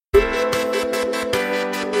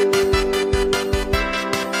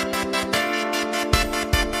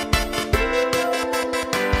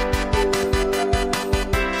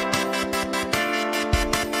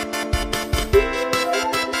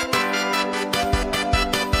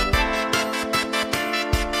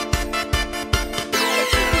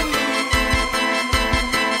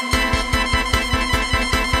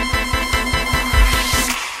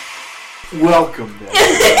Welcome back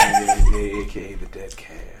to aka the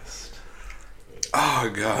Deadcast.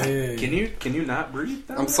 Oh god. Hey. Can you not breathe?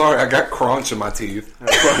 I'm sorry, I got crunch in my teeth.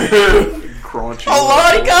 Crunchy. Oh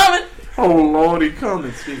Lordy coming! Oh Lordy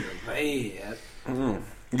coming. Speaking of that.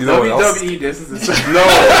 You know what else? WWE distances. No.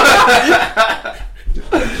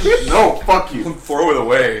 No, fuck you. Throw it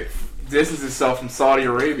away. Distance itself from Saudi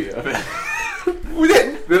Arabia. We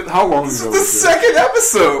didn't. How long This ago is the was this? second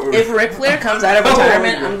episode. If Ric Flair comes out of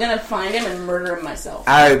retirement, I'm gonna find him and murder him myself.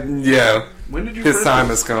 Yeah. When did you His first time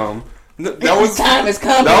has come. That was His time has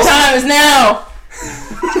come. that His was- time is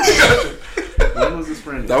now. When was this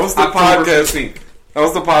brand? That was the October podcast. 15th. That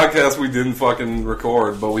was the podcast we didn't fucking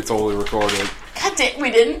record, but we totally recorded. God damn,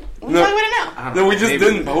 we didn't. We No. probably wouldn't know. I don't No, know, we just maybe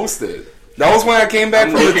didn't post it. That was when I came back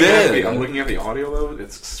I'm from the looking at dead. I'm looking at the audio though.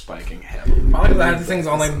 It's spiking heavily. Probably because I had the things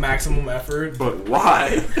on like maximum effort But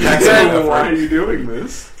why? Maximum Why effort. are you doing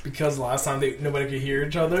this? because last time nobody could hear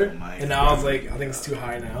each other, Oh my and now I was God. like, I think it's too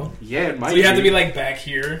high now. Yeah, it might. So you have to be like back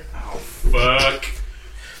here, Oh fuck!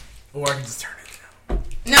 or I can just turn it down.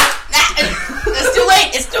 No, it's too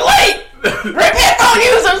late. It's too late. Rip headphone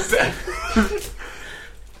users.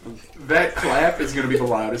 That clap is gonna be the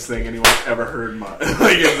loudest thing anyone's ever heard in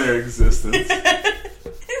their existence.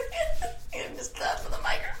 Just clap for the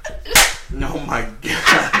microphone. Oh my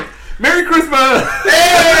god! Merry Christmas!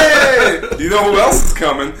 Hey! You know who else is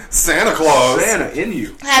coming? Santa Claus. Santa in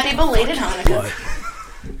you. Happy belated Hanukkah. But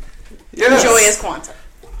Yes. Joyous Kwanzaa.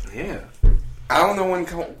 Yeah. I don't know when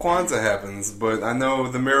Kwanzaa happens, but I know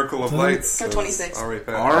the Miracle of Lights. Or 26. has already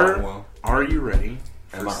passed. Are you ready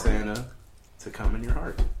Am for I ready? Santa to come in your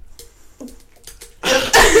heart?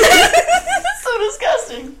 So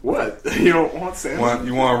disgusting. What? You don't want Santa?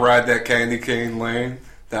 You want to ride that candy cane lane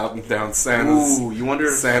down Santa's Ooh, you wonder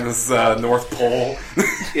Santa's North Pole?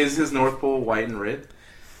 is his North Pole white and red?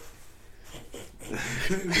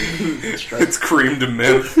 It's cream to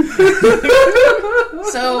mint.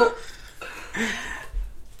 So,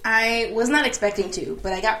 I was not expecting to,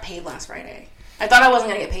 but I got paid last Friday. I thought I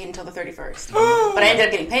wasn't going to get paid until the 31st. But I ended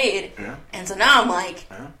up getting paid. Yeah. And so now I'm like,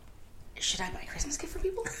 Yeah. should I buy a Christmas gift for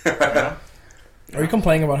people? Yeah. are you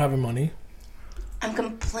complaining about having money? I'm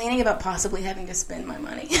complaining about possibly having to spend my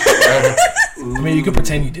money. I mean, you could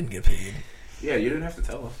pretend you didn't get paid. Yeah, you didn't have to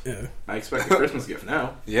tell us. Yeah, I expect a Christmas gift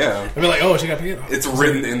now. Yeah. I'd be like, oh, she got paid. It's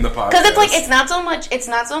written in the podcast. Because it's like it's not so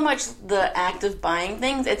much the act of buying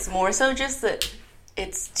things. It's more so just that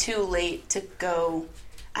it's too late to go.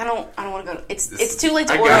 I don't want to go. It's too late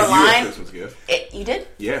to I order got you a online. Christmas gift. You did?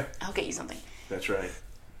 Yeah, I'll get you something. that's right.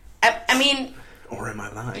 I mean, Or am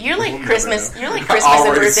I lying? your like We'll Christmas, never your know. like Christmas and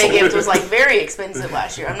Already birthday sold gift it. was like very expensive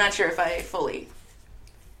last year. I'm not sure if I fully.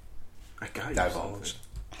 I got you Divulge. something.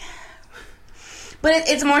 But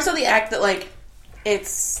it's more so the act that like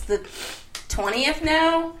it's the 20th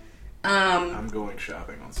now. I'm going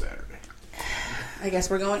shopping on Saturday. I guess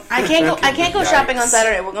we're going. I can't go shopping on Yikes.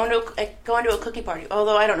 Saturday. We're going to a cookie party.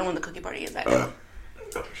 Although I don't know when the cookie party is. That day.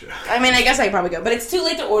 Oh shit. I mean, I guess I could probably go, but it's too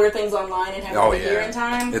late to order things online and have Oh, it be here yeah. in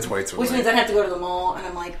time. It's way too Which late. means I'd have to go to the mall, and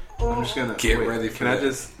I'm like, oh. I'm just gonna Get ready for Can I that.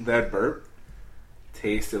 just that burp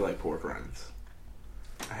tasted like pork rinds?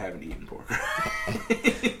 I haven't eaten pork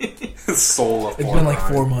rinds. Soul of It's been like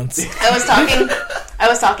 4 months. I was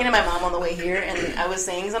talking to my mom on the way here, and I was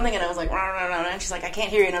saying something, and I was like, rah, rah, rah, and she's like, I can't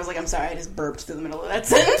hear you, and I was like, I'm sorry, I just burped through the middle of that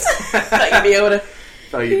sentence. Thought you'd be able to.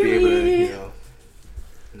 Thought you'd be able to,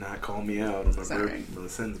 not call me out on my Sorry. burp, on the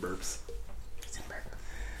sins burps.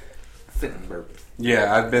 Sin burp.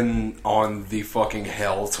 Yeah, I've been on the fucking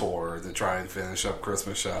hell tour to try and finish up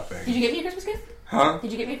Christmas shopping. Did you get me a Christmas gift? Huh?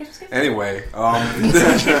 Did you get me a Christmas gift? Anyway,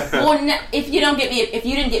 Well, no, if you didn't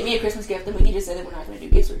get me a Christmas gift, then we can just say that we're not going to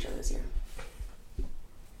do gifts for each other this year.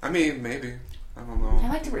 I mean, maybe. I don't I know.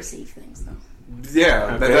 like to receive things, though. Yeah,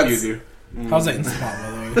 I that- bet that's you do. How's that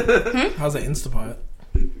Instapot, by the way? How's that Instapot?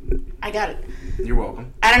 I got it. You're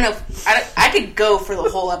welcome. I don't know. I could go for the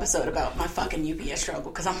whole episode about my fucking UPS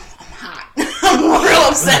struggle because I'm hot. I'm real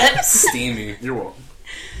upset. steamy. You're welcome.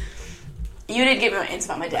 You didn't get me my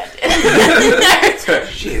Instant, my dad did.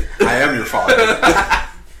 Shit, I am your father.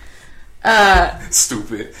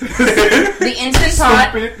 Stupid. The Instant Pot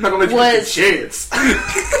Stupid. Not gonna let you get was the chance.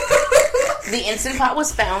 the Instant Pot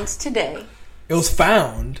was found today. It was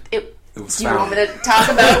found. It was Do you want found. me to talk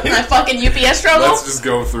about my fucking UPS struggle? Let's just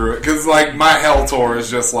go through it. Because, like, my hell tour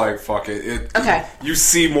is just like, fuck it. Okay. You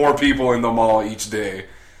see more people in the mall each day.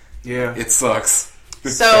 Yeah. It sucks.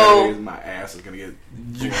 So my ass is gonna get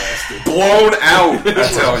blasted. Blown out, I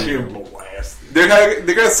tell you. Blasted. They're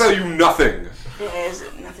gonna sell you nothing. there's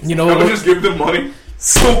nothing. You know Don't what? just give them money.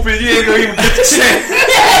 Stupid, you ain't gonna even get the chance.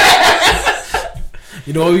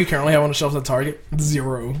 You know what we currently have on the shelves at Target?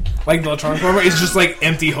 Zero. Like the electronic department is just like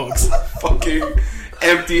empty hooks. Fucking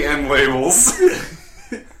empty end labels.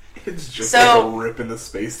 It's just So, like a rip in the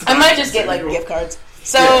space. I might just get like gift cards.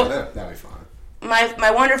 So Yeah, that'd be fine.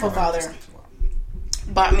 my wonderful father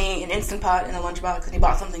bought me an Instant Pot and a lunchbox, and he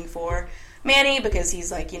bought something for Manny because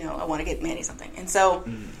he's like, I want to get Manny something. And so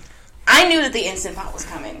I knew that the Instant Pot was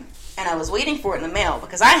coming, and I was waiting for it in the mail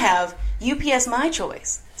because I have UPS My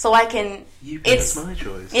Choice. So I can... It's my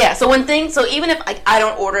choice. Yeah, so even if I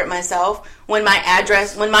don't order it myself, when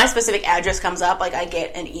my specific address comes up, like I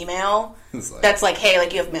get an email that's like, hey,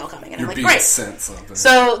 like you have mail coming. And I'm like, great. Sent something.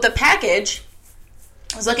 So the package,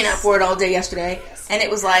 I was looking out for it all day yesterday, and it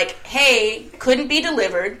was like, hey, couldn't be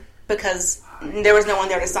delivered because there was no one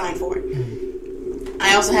there to sign for it.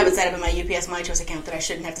 I also have it set up in my UPS My Choice account that I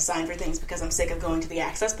shouldn't have to sign for things because I'm sick of going to the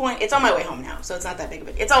access point. It's on my way home now, so it's not that big of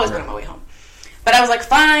a... It's always been on my way home. But I was like,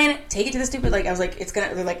 fine, take it to the stupid... Like, I was like,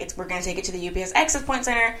 we're going to take it to the UPS Access Point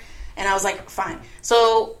Center. And I was like, fine.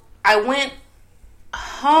 So I went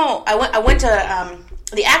home. I went to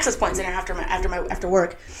the Access Point Center after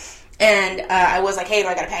work. And I was like, hey, do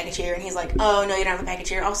I got a package here? And he's like, oh, no, you don't have a package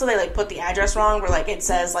here. Also, they, like, put the address wrong where, like, it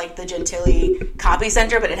says, like, the Gentilly Copy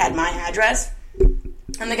Center, but it had my address.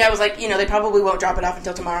 And the guy was like, they probably won't drop it off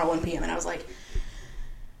until tomorrow at 1 p.m. And I was like,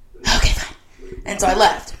 okay, fine. And so I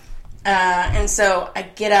left. And so I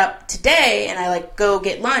get up today and I like go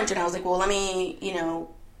get lunch, and I was like, well, let me,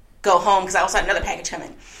 go home because I also had another package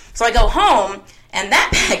coming. So I go home, and that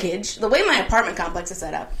package, the way my apartment complex is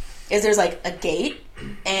set up, is there's like a gate,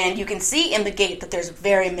 and you can see in the gate that there's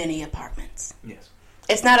very many apartments. Yes.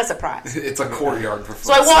 It's not a surprise. It's a courtyard for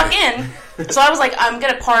So I walk in, so I was like, I'm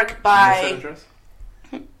going to park by...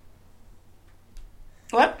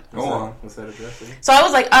 What? Go on. What's that address again? So I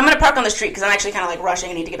was like, I'm going to park on the street because I'm actually kind of like rushing.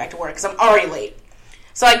 I need to get back to work because I'm already late.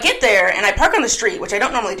 So I get there and I park on the street, which I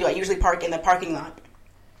don't normally do. I usually park in the parking lot.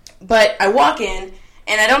 But I walk in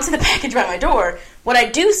and I don't see the package by my door. What I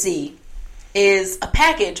do see is a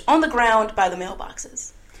package on the ground by the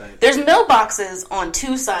mailboxes. There's mailboxes on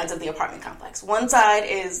two sides of the apartment complex. One side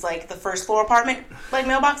is like the first floor apartment like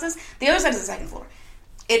mailboxes. The other side is the second floor.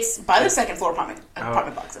 It's by the second floor apartment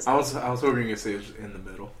boxes. I was hoping you could say it was in the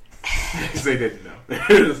middle. Because they didn't know.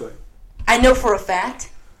 They're just like... I know for a fact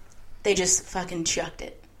they just fucking chucked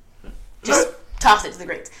it. Just tossed it to the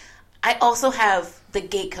grates. I also have the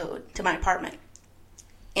gate code to my apartment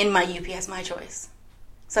in my UPS My Choice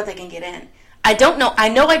so that they can get in. I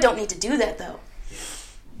know I don't need to do that though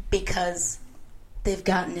because they've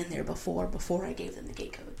gotten in there before I gave them the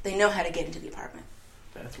gate code. They know how to get into the apartment.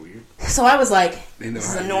 That's weird. So I was like, this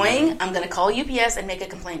is annoying. I'm going to call UPS and make a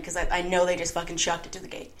complaint because I know they just fucking chucked it to the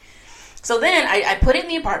gate. So then I put it in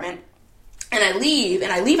the apartment and I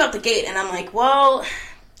leave out the gate and I'm like, well,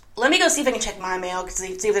 let me go see if I can check my mail,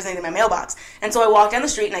 see if there's anything in my mailbox. And so I walk down the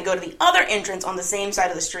street and I go to the other entrance on the same side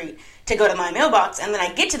of the street to go to my mailbox. And then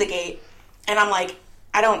I get to the gate and I'm like,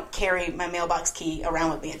 I don't carry my mailbox key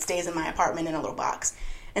around with me. It stays in my apartment in a little box.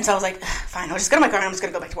 And so I was like, fine, I'll just go to my car and I'm just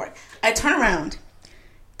going to go back to work. I turn around.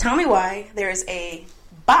 Tell me why there's a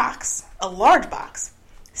box, a large box,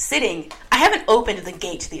 sitting... I haven't opened the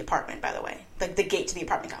gate to the apartment, by the way. The gate to the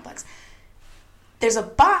apartment complex. There's a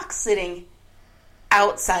box sitting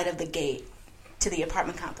outside of the gate to the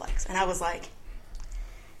apartment complex. And I was like,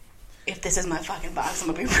 if this is my fucking box,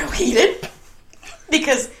 I'm going to be real heated.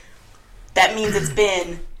 Because that means it's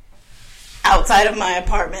been outside of my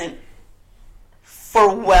apartment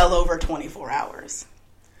for well over 24 hours.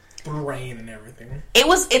 Rain and everything.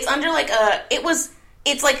 It's under like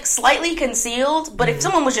it's like slightly concealed, but if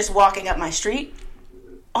someone was just walking up my street,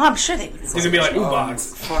 I'm sure they would. He's gonna be like, ooh,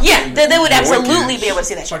 box. Yeah, they would absolutely be able to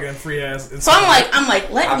see that shit. Fucking free ass. So I'm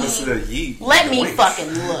like, let me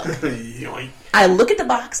fucking look. I look at the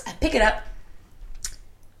box, I pick it up.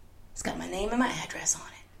 It's got my name and my address on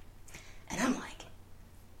it. And I'm like,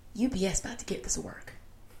 UPS about to get this work.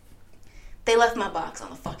 They left my box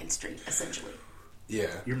on the fucking street, essentially. Yeah.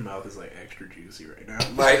 Your mouth is like extra juicy right now.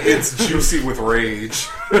 Like, it's juicy with rage.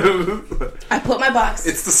 I put my box...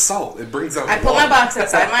 It's the salt. It brings out I put my box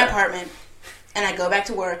outside my apartment, and I go back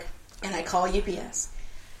to work, and I call UPS.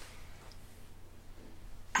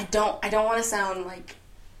 I don't want to sound, like,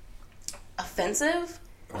 offensive.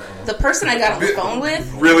 The person I got on the phone with,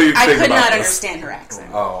 really I could not understand her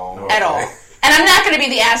accent. Oh, okay. At all. And I'm not going to be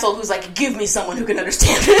the asshole who's like, give me someone who can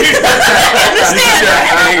understand it. I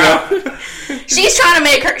understand her. She's trying to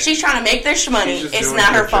make their shmoney. It's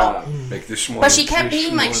not her fault. Make this shmoney. But she kept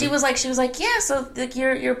being like, she was like, yeah, so like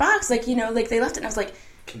your box, like, like they left it. And I was like,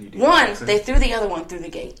 one, they threw the other one through the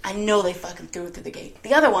gate. I know they fucking threw it through the gate.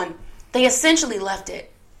 The other one, they essentially left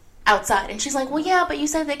it outside. And she's like, well, yeah, but you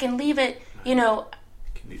said they can leave it, Can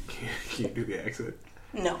you do the accent?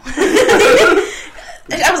 No.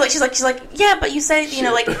 I was like, she's like, yeah, but you say,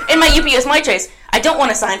 like in my UPS My Choice, I don't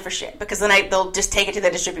want to sign for shit because then they'll just take it to the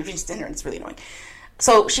distribution center and it's really annoying.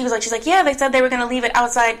 So she's like, yeah, they said they were going to leave it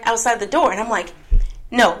outside the door, and I'm like,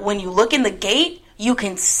 no. When you look in the gate, you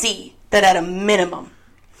can see that at a minimum,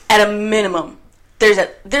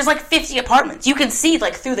 there's like 50 apartments. You can see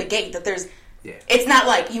like through the gate that there's. Yeah. It's not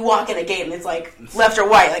like you walk in a gate and it's like left or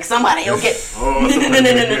right, like somebody will get.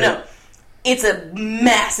 No. It's a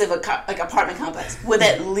massive apartment complex with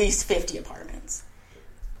at least 50 apartments.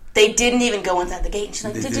 They didn't even go inside the gate. And she's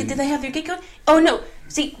like, did they have their gate code? Oh, no.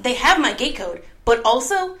 See, they have my gate code, but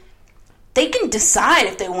also they can decide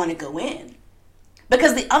if they want to go in.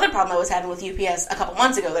 Because the other problem I was having with UPS a couple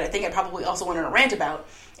months ago that I think I probably also went on a rant about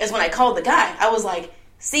is when I called the guy, I was like,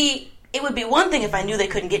 see, it would be one thing if I knew they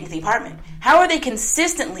couldn't get into the apartment. How are they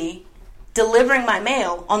consistently delivering my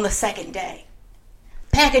mail on the second day?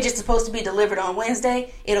 Package is supposed to be delivered on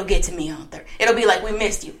Wednesday. It'll get to me on Thursday. It'll be like, we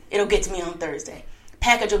missed you. It'll get to me on Thursday.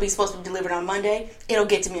 Package will be supposed to be delivered on Monday. It'll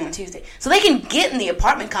get to me on Tuesday. So they can get in the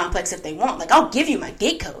apartment complex if they want. Like, I'll give you my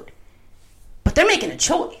gate code. But they're making a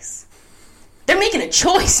choice. They're making a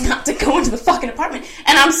choice not to go into the fucking apartment.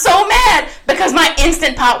 And I'm so mad because my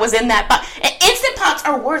Instant Pot was in that box. And Instant Pots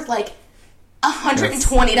are worth like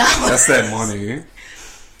 $120. That's that money.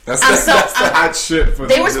 That's the hot shit for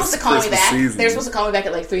They were supposed to call Christmas me back. season. They were supposed to call me back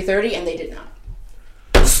at like 3:30, and they did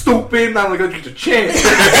not. Stupid! Not gonna get a chance.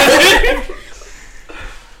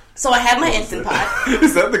 So I have my Instant Pot.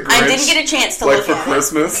 Is that the Grinch? I didn't get a chance to like look for at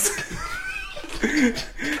Christmas?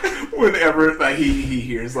 Whenever like he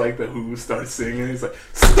hears like the Who starts singing, he's like,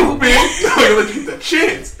 "Stupid! Not gonna let you get the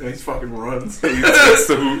chance," and he fucking runs. He takes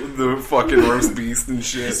the fucking roast beast and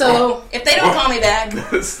shit. So if they don't call me back,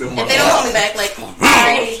 like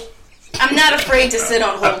I'm not afraid to sit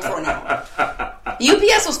on hold for an hour.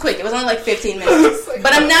 UPS was quick; it was only like 15 minutes.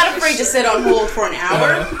 But I'm not afraid to sit on hold for an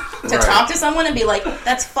hour to talk to someone and be like,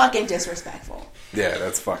 "That's fucking disrespectful." Yeah,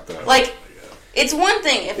 that's fucked up. Like. It's one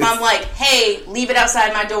thing if I'm like, hey, leave it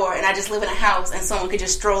outside my door, and I just live in a house, and someone could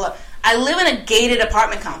just stroll up. I live in a gated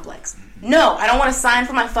apartment complex. No, I don't want to sign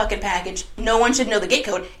for my fucking package. No one should know the gate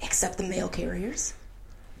code, except the mail carriers.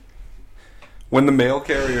 When the mail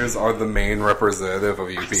carriers are the main representative of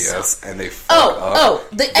UPS, and they fuck up...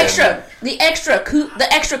 the extra coup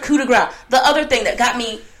de grace. The other thing that got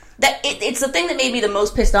me... It's the thing that made me the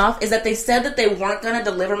most pissed off is that they said that they weren't going to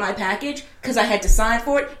deliver my package because I had to sign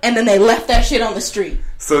for it, and then they left that shit on the street.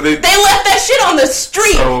 So they left that shit on the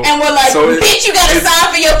street, and were like, bitch, you got to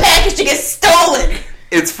sign for your package to get stolen.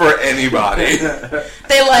 It's for anybody.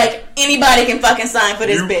 They like, anybody can fucking sign for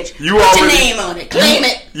this bitch. Put your name on it. Claim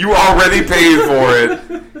it. You already paid for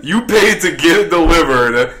it. You paid to get it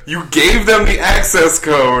delivered. You gave them the access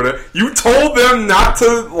code. You told them not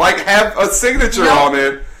to like have a signature on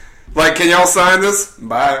it. Like, can y'all sign this?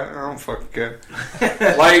 Bye. I don't fucking care.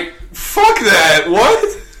 Like, fuck that.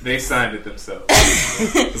 What? They signed it themselves.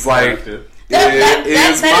 It's like, that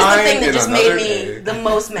is the thing that just made me the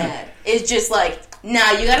most mad. It's just like,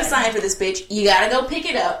 nah, you gotta sign for this bitch. You gotta go pick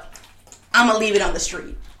it up. I'm gonna leave it on the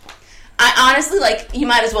street. I honestly, like, you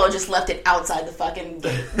might as well have just left it outside the fucking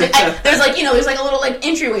gate. There's like a little like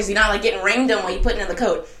entryway, so you're not like getting rained on while you put it in the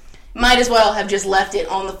code. Might as well have just left it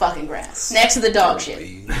on the fucking grass next to the dog shit.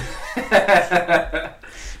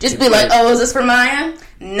 Just be like, oh, is this for Maya?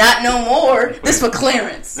 Not no more. This for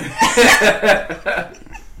clearance.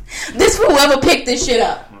 This for whoever picked this shit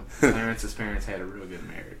up. Clarence's parents had a real good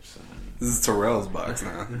marriage. So. This is Terrell's box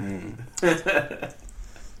now.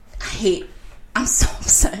 I'm so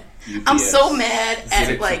upset. UPS. I'm so mad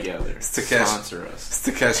at like it's sponsor us.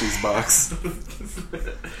 It's Takeshi's box.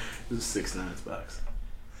 This is 6ix9ine's box.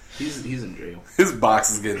 He's in jail. His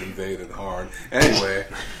box is getting invaded hard. Anyway,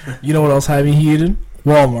 you know what else having heated?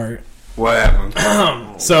 Walmart. What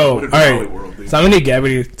happened? So all right, so I'm gonna need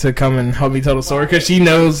Gabby to come and help me tell the story because she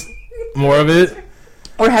knows more of it.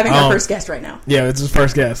 We're having our first guest right now. Yeah, it's his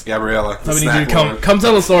first guest. Gabriella. So I need you to come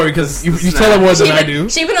tell the story because you tell her more than I do.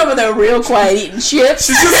 She's been over there real quiet eating chips.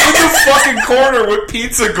 She's just in the fucking corner with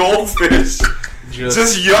pizza goldfish,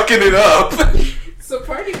 just yucking it up. It's a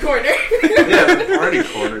party corner. Yeah, the party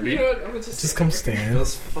corner, dude. You know what? I'm just come stand.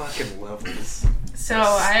 Those fucking levels. So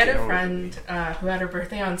I had a friend who had her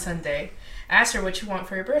birthday on Sunday. I asked her what you want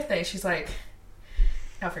for your birthday. She's like,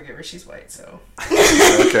 I'll forgive her. She's white, so.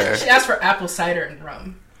 Okay. She asked for apple cider and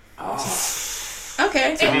rum. Oh.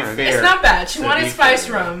 Okay. To be fair, It's not bad. She to wanted be spice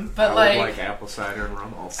fair, rum, but I would like apple cider and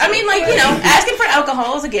rum also. I mean, like, you know, asking for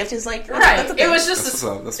alcohol as a gift is like, right. that's a thing. It was just That's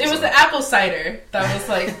what's up. it was the apple cider that was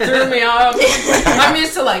like threw me off. I'm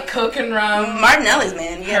used to like Coke and rum, Martinelli's,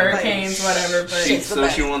 man. Yeah, hurricanes, whatever. But Shit's the So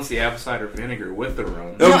best. she wants the apple cider vinegar with the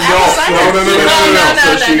rum. No, apple cider. No.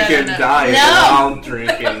 So she can diet No. while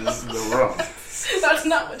drinking the rum. that's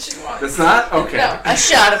not what she wants. That's not? Okay. No. A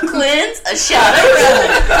shot of cleanse, a shot of rum.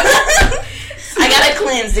 I gotta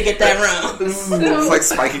cleanse to get that rum. It's like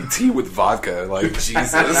spiking tea with vodka. Like,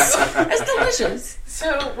 Jesus. That's delicious.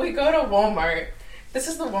 So we go to Walmart. This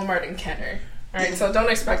is the Walmart in Kenner. Alright, so don't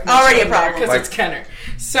expect much Already a from there, problem. because it's Kenner.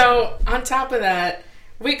 So on top of that,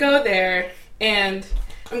 we go there and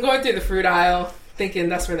I'm going through the fruit aisle thinking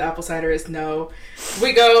that's where the apple cider is. No.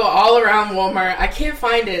 We go all around Walmart. I can't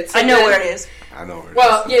find it. So I know then- where it is. I know. Where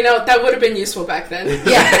Well, you know, that would have been useful back then.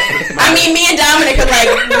 Yeah. I mean, me and Dominic are like,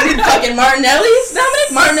 fucking Martinelli's? Dominic?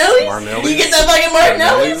 Martinelli's? Martinelli's? You get that fucking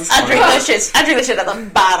Martinelli's? Martinelli's? I drink that shit. I drink that shit out the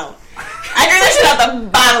bottle. I drink that shit out the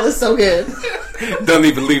bottle. It's so good. Doesn't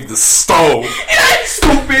even leave the stove.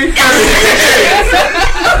 Stupid.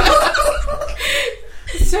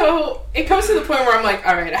 So it comes to the point where I'm like,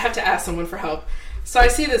 all right, I have to ask someone for help. So I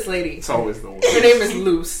see this lady. It's always the one. Her name is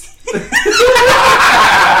Luce. You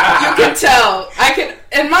can tell. I can,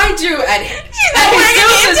 and mind you, at You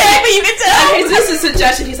can tell. Jesus'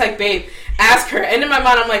 suggestion, he's like, babe, ask her. And in my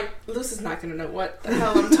mind, I'm like, Luce is not going to know what the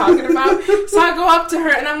hell I'm talking about. So I go up to her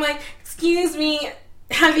and I'm like, excuse me,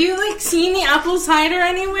 have you like seen the apple cider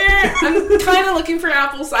anywhere? I'm kind of looking for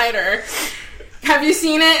apple cider. Have you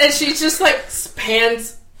seen it? And she just like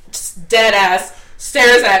pans, just dead ass,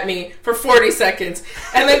 stares at me for 40 seconds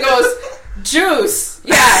and then goes, juice.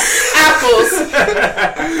 Yeah, apples.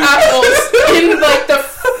 Apples in like the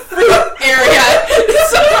fruit area.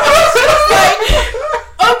 So I was just like,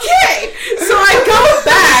 okay. So I go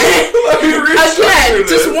back again,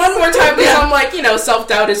 just one more time because I'm like, you know,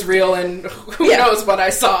 self-doubt is real and who knows what I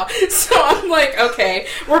saw. So I'm like, okay,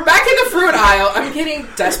 we're back in the fruit aisle. I'm getting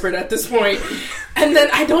desperate at this point. And then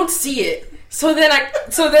I don't see it. So then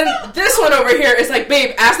this one over here is like,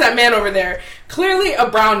 babe, ask that man over there. Clearly a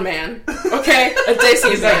brown man. Okay? A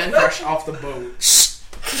Desi man. Fresh off the boat.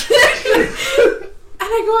 And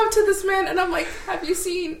I go up to this man and I'm like, have you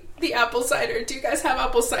seen the apple cider? Do you guys have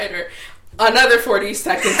apple cider? Another 40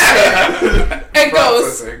 seconds later. And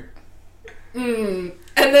goes, and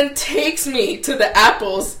then takes me to the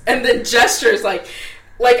apples and then gestures like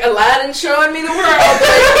Aladdin showing me the world.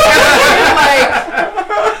 Like,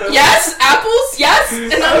 yes, apples, yes.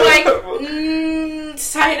 And I'm like,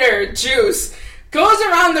 cider, juice. Goes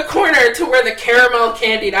around the corner to where the caramel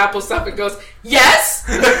candied apple stuff and goes, yes,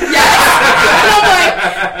 yes. And I'm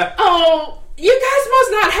like, oh, you guys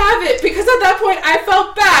must not have it, because at that point I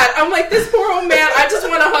felt bad. I'm like, this poor old man, I just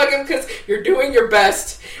want to hug him because you're doing your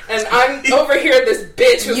best. And I'm over here, this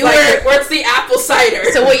bitch who's like, where's the apple cider?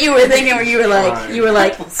 So what you were thinking, where you were like,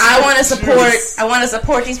 I want to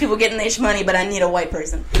support these people getting their money, but I need a white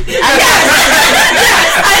person. I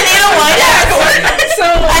need a white adult. So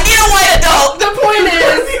I need a white adult. The point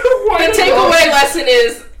is, the takeaway lesson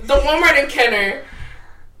is, the Walmart in Kenner,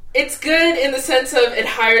 it's good in the sense of it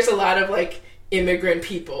hires a lot of like immigrant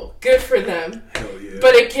people. Good for them. Hell yeah.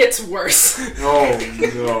 But it gets worse. Oh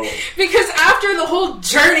no. Because after the whole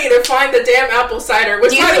journey to find the damn apple cider,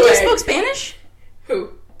 which, Do you by think the he way, spoke Spanish? who?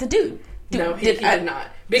 The dude. No, he did not.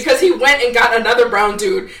 Because he went and got another brown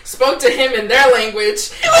dude, spoke to him in their language,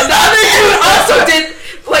 and the other dude also did,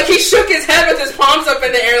 like, he shook his head with his palms up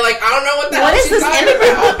in the air, like, I don't know what the hell What is she's this talking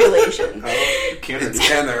immigrant about. population? It's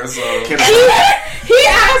Kenner, so... He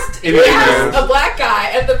asked a black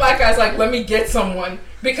guy, and the black guy's like, let me get someone.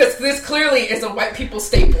 Because this clearly is a white people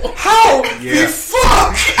staple. How Yeah.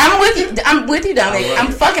 fuck? I'm with you, Dominic.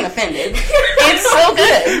 I'm fucking offended. It's so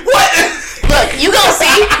good. What? Look, you gonna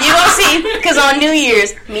see, because on New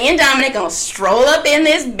Year's, me and Dominic gonna stroll up in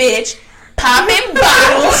this bitch, popping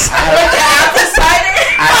bottles with the apple cider.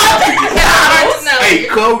 Popping bottles. No. Hey,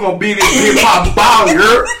 Chloe gonna be this big pop bottle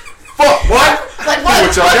here. Fuck, what? Like what?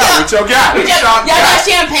 What y'all got? What y'all got? What Y'all got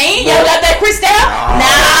champagne? Y'all got that Cristal?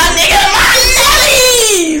 Nah, nigga,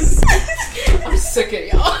 Martinelli's. I'm sick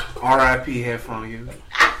of y'all. R.I.P. Headphone, you.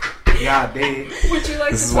 Y'all dead. Would you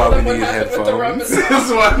like This to is tell why them we what need happened with the rum and headphones. salt? This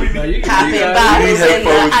is why we No, you can Popping do that. bottles in the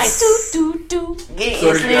headphones. ice. Do.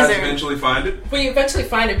 So did you guys eventually find it? We eventually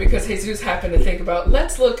find it because Jesus happened to think about,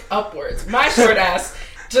 let's look upwards. My short ass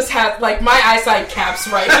just had, like, my eyesight caps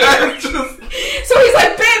right here. So he's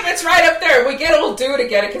like, babe, it's right up there. We get old dude to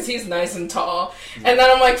get it because he's nice and tall. And then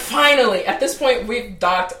I'm like, finally. At this point, we've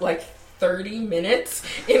docked, like, 30 minutes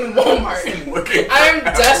in Walmart. I'm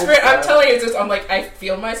desperate. I'm telling you this. I'm like, I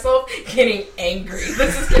feel myself getting angry.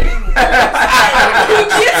 This is getting worse. We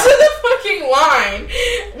get to the fucking line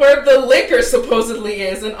where the liquor supposedly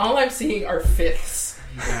is, and all I'm seeing are fifths.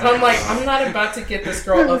 And I'm like, I'm not about to get this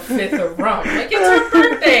girl a fifth of rum. Like, it's her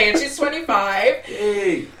birthday, and she's 25.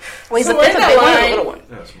 Hey. Wait, so we're in that line. Little one?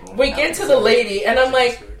 We get to the lady, and I'm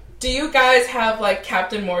like, do you guys have, like,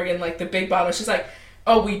 Captain Morgan, like, the big bottle? She's like,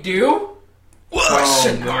 oh, we do?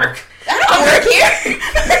 Question mark. I don't work here.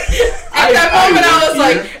 At that moment, I was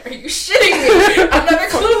like, are you shitting me? Another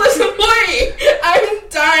clueless employee. I'm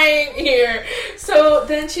dying here. So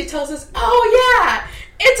then she tells us, oh, yeah,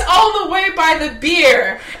 it's all the way by the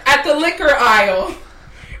beer at the liquor aisle.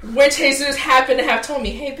 Which Jesus happened to have told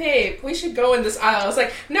me, hey, babe, we should go in this aisle. I was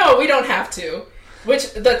like, no, we don't have to.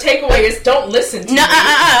 Which the takeaway is, don't listen to me.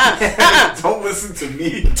 Don't listen to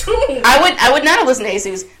me. I would not have listened to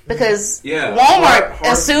Jesus because Walmart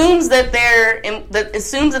assumes that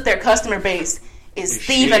their customer base is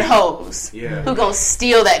thieving hoes who gonna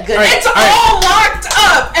steal that good. It's all locked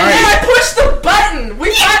up, and then I push the button.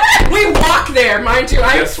 We walk there, mind you.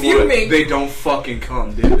 I'm fuming. They don't fucking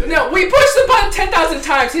come, do they? No, we push the button 10,000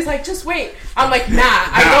 times. He's like, just wait. I'm like, nah.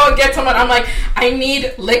 I go and get someone. I'm like, I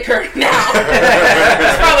need liquor now.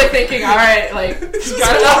 He's probably thinking, all right, like,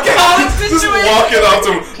 got an alcoholic situation. Just walking up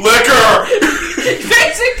to him, liquor.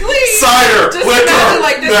 Basically, cider, just liquor. Imagine,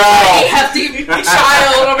 like, this hefty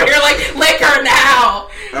child over here, like, liquor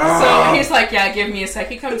now. So he's like, yeah, give me a sec.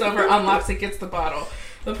 He comes over, unlocks it, gets the bottle.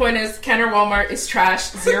 The point is, Kenner Walmart is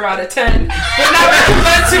trash, 0 out of 10. Would not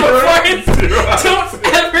recommend to a friend. Don't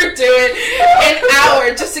ever do it. An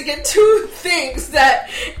hour just to get 2 things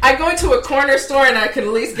that I go into a corner store and I could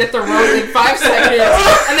at least get the road in 5 seconds.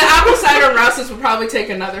 And the apple cider rouses would probably take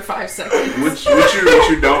another 5 seconds. What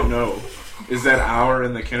you don't know is that hour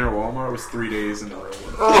in the Kenner Walmart was 3 days in the row.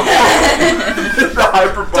 The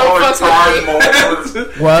hyperbolic time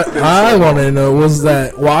moment. What I want to know was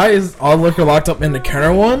that why is all the liquor locked up in the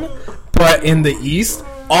Kenner one, but in the East,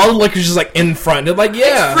 all the liquor's just like in front. They're like,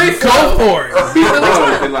 yeah, go for it.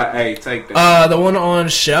 They're like, hey, take that. The one on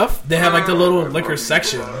Chef, they have like the little liquor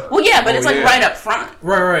section. Well, yeah, but it's like right up front.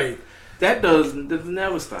 Right. That does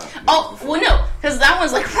never stop. Oh, well, no, because that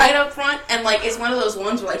one's like right up front, and like it's one of those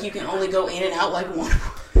ones where like you can only go in and out like one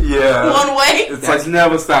way. It's like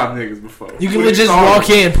never stopped niggas before. You can just walk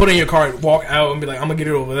in, put in your car, walk out, and be like, I'm gonna get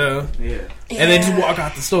it over there. Yeah. And then just walk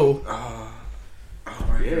out the store.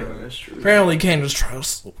 That's true. Apparently, you can't just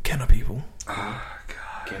trust Kenner people. God.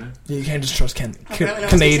 You can't just trust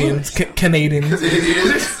Canadians. Canadians.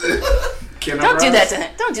 Don't do that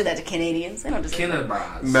to Canadians. They don't deserve it.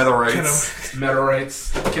 Metherites.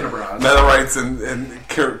 and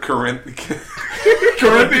Corinthians.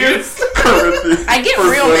 I get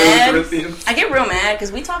real mad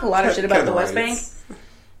because we talk a lot of shit about the West Bank.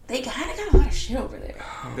 They kind of got a lot of shit over there.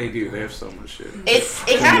 They do. They have so much shit.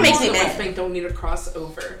 It kind of makes me mad. The West mad. Bank don't need to cross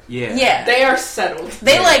over. Yeah. They are settled.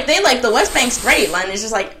 They like the West Bank's great, and it's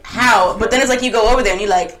just like how. But then it's like you go over there and you're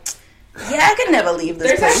like, yeah, I could never leave this.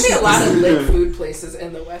 There's actually a lot of lit food places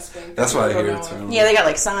in the West Bank. That's what I hear too. Yeah, they got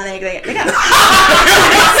like Sonic. They got.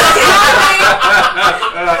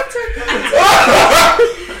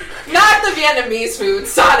 Not the Vietnamese food,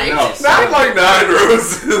 Sonic. No, Not like Nine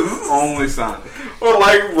Roses. Only Sonic. Or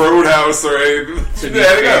like Roadhouse or anything.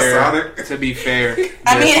 They got Sonic. To be fair,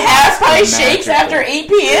 I mean, half price shakes after 8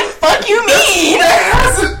 p.m. Fuck you mean? That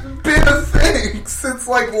hasn't been a thing since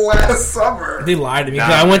like last summer. They lied to me.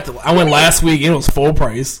 I went last week and it was full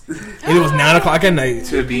price. And it was 9 o'clock at night.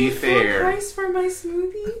 To be fair, Price for my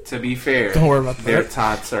smoothie. To be fair, don't worry about that. Their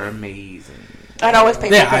tots are amazing. I'd always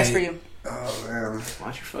pay full price for you. Oh man,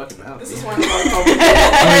 watch your fucking mouth. This is one of our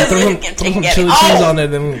throw some chili cheese on there,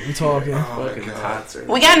 then we talking. Fucking tots are.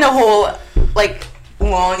 We got in a whole like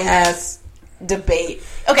long ass debate.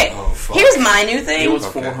 Okay, here's my new thing. It was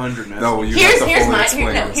 400. No, here's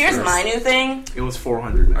my new thing. It was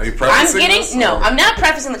 400. Are you prefacing this? No, I'm not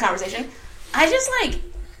prefacing the conversation. I just like.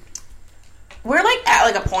 We're like at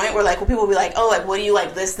like a point where like people will be like, oh, like what do you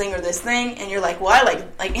like, this thing or this thing? And you're like, well, I like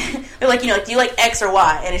they're like, you know, like, do you like X or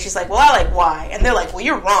Y? And it's just like, well, I like Y. And they're like, well,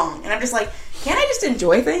 you're wrong. And I'm just like, can't I just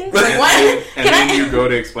enjoy things? Like what? And then you go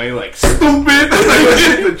to explain like stupid. Like,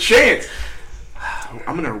 the chance.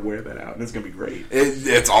 I'm gonna wear that out, and it's gonna be great.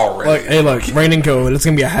 It's already. Like, hey, look, raining code. It's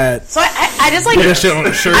gonna be a hat. So I just like put that shit on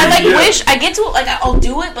a shirt. I like wish I get to like I'll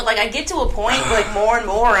do it, but like I get to a point like more and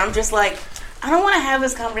more. I'm just like. I don't want to have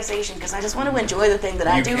this conversation because I just want to enjoy the thing that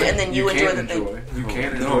I do, and then you enjoy the thing. You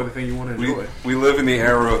can't enjoy the thing you want to enjoy. We live in the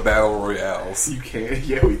era of battle royales. You can,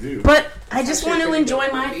 yeah, we do. But I just want to enjoy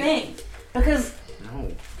my thing because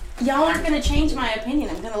Y'all aren't gonna change my opinion.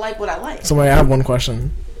 I'm gonna like what I like. So, wait, I have one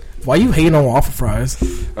question. Why you hating on waffle fries?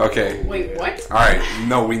 Okay. Wait, what? All right.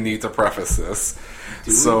 No, we need to preface this.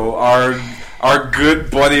 So our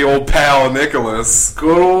good buddy, old pal Nicholas,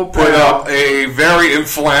 put up a very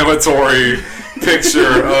inflammatory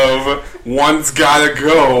picture of One's Gotta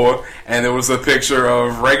Go, and it was a picture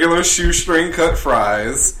of regular shoestring cut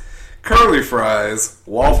fries, curly fries,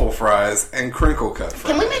 waffle fries, and crinkle cut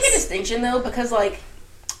fries. Can we make a distinction though? Because like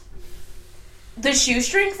the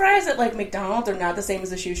shoestring fries at like McDonald's are not the same as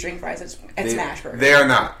the shoestring fries at Smashburger. They are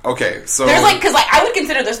not. Okay, so there's like because like I would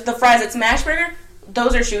consider the fries at Smashburger.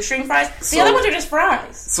 Those are shoestring fries. The other ones are just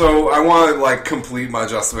fries. So I want to like complete my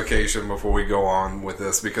justification before we go on with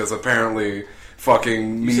this because apparently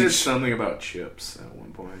fucking You said something about chips at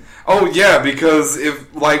one point. Oh yeah, because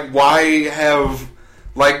if like why have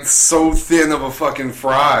like so thin of a fucking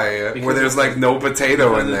fry where there's like no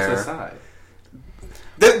potato in there? It's a side.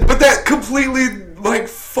 But that completely like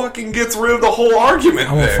fucking gets rid of the whole argument.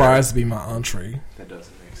 I want there. fries to be my entree. That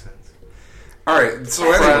doesn't make sense. All right, so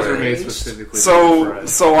Fries are anyway, made specifically so for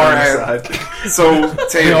fries. so our so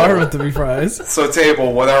They are table. meant to be fries. So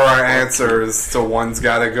table. What are our answers to One's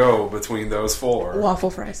Gotta Go between those four?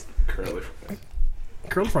 Waffle fries. Curly fries.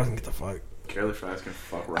 Curly fries can get the fuck. Curly fries can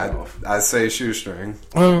fuck right off. I say shoestring.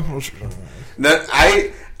 Well,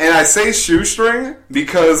 I say shoestring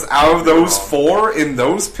because out of those four in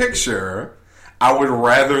those picture, I would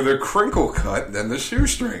rather the crinkle cut than the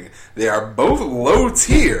shoestring. They are both low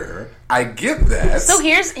tier. I get that. So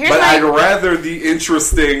here's but my... I'd rather the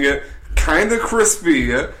interesting, kind of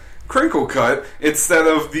crispy crinkle cut instead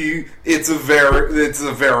of the it's a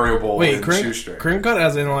variable. wait, in crinkle shoestring. cut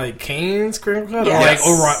as in like Cane's crinkle cut? Yes.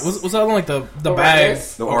 Or like, was that on like the bag?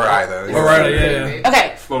 The Ore-Ida. Yeah.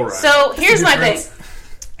 Okay, so here's my thing.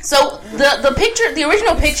 So the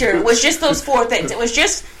original picture was just those four things. It was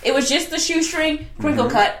just the shoestring, crinkle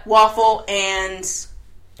cut, waffle, and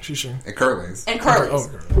Shoestring. And curlies.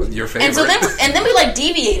 Oh, Your favorite. And so then we like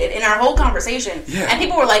deviated in our whole conversation. Yeah. And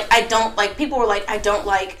people were like, I don't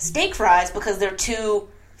like steak fries because they're too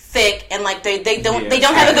thick and like they don't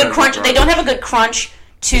have a good crunch. They don't have a good crunch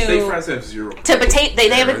to Steak fries have zero. To potato. They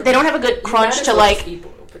don't have a good crunch to like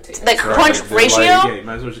the crunch ratio.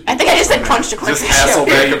 I think I just said crunch to crunch Just hassle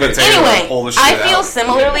ratio. back a potato and pull the Anyway, shit I feel out.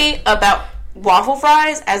 similarly about waffle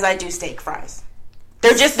fries as I do steak fries.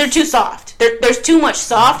 They're too soft. There's too much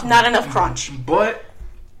soft, not enough crunch. But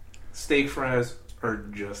steak fries are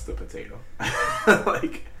just the potato.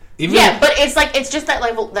 Like yeah, but it's just that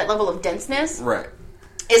level of denseness. Right.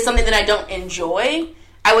 Is something that I don't enjoy.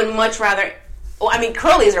 I would much rather. Well, I mean,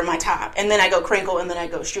 curlies are my top, and then I go crinkle, and then I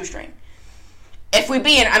go shoestring. If we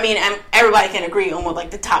be in, everybody can agree on what like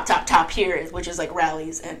the top here is, which is like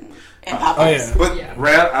Rally's and Popeyes. Oh yeah,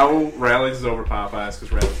 but Rally's is over Popeyes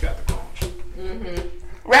because Rally's got the crunch.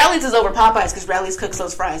 Mm-hmm. Rally's is over Popeyes because Rally's cooks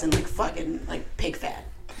those fries in like fucking like pig fat.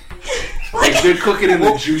 Like they're cooking in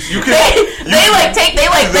the juice. They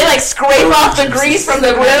scrape off the grease from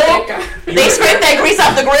the grill. They scrape that grease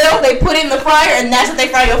off the grill. They put it in the fryer, and that's what they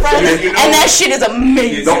fry your fries. And that shit is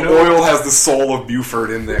amazing. The oil has the soul of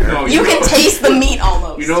Buford in there. No, you can taste the meat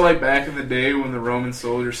almost. You know, like back in the day when the Roman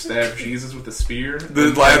soldiers stabbed Jesus with a spear,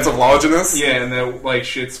 The Lance of Longinus. yeah, and that like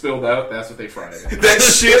shit spilled out. That's what they fried it. That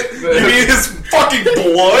shit. You mean his fucking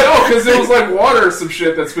blood? No, because it was like water or some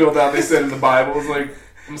shit that spilled out. They said in the Bible, it was like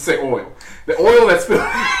I'm gonna say oil. The oil that spilled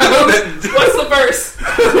out. What's the verse?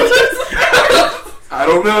 I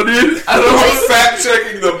don't know, dude. I don't know. Fact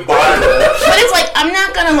checking the Bible. But it's like I'm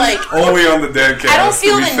not gonna like. Only on the dead cast. I don't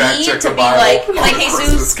feel do we the fact need check to the be Bible like on Jesus.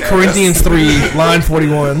 Christmas cast. Corinthians 3, line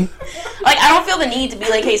 41. Like I don't feel the need to be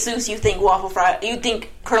like Jesus. You think you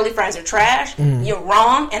think curly fries are trash? You're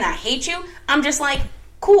wrong, and I hate you. I'm just like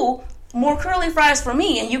cool. More curly fries for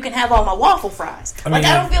me, and you can have all my waffle fries. I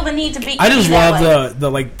don't feel the need to be. I just be that love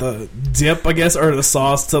way. the dip, I guess, or the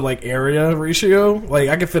sauce to like area ratio. Like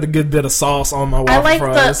I can fit a good bit of sauce on my waffle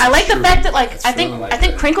fries. I like the fact that like I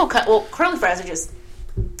think crinkle cut. Well, curly fries are just.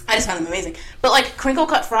 I just find them amazing. But like crinkle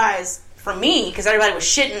cut fries for me, because everybody was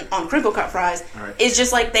shitting on crinkle cut fries, is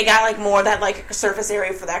just like they got like more of that like surface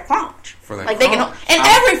area for that crunch. Like they can, and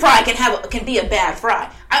every fry can be a bad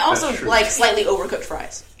fry. I also like slightly overcooked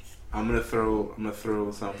fries. I'm gonna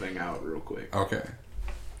throw something out real quick. Okay.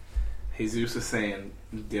 Jesus is saying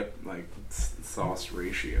dip like sauce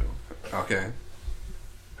ratio. Okay.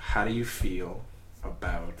 How do you feel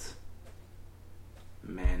about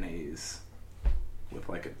mayonnaise with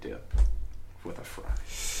like a dip with a fry?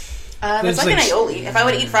 It's like an aioli. If I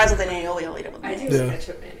would eat fries with an aioli, I'll eat it with I mayonnaise. do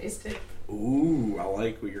ketchup mayonnaise dip. Ooh, I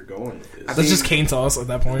like where you're going with this. That's just cane sauce at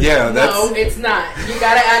that point. Yeah, that's... No, it's not. You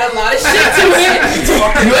gotta add a lot of shit to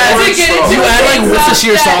it. You add like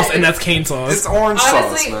Worcestershire sauce, and that's cane sauce. It's orange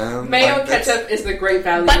Honestly, sauce, man. Mayo Like, ketchup is the great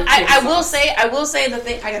value. But of I will sauce. say the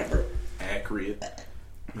thing. I gotta burp. Accurate.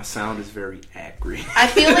 My sound is very accurate. I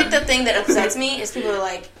feel like the thing that upsets me is people are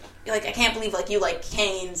like I can't believe like you like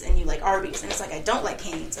Cane's and you like Arby's, and it's like I don't like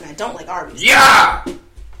Cane's and I don't like Arby's. Yeah!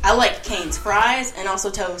 I like Cane's fries and also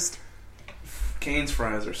toast. Cane's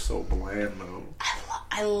fries are so bland, though.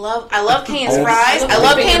 I love Cane's Oh, fries. I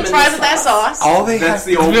love Cane's fries with that sauce. All they That's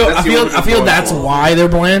have... the only. I feel that's why they're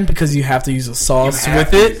bland, because you have to use a sauce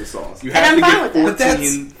with it. You And have I'm to fine get with that.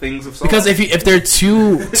 14 things of sauce. Because if they're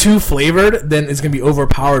too flavored, then it's gonna be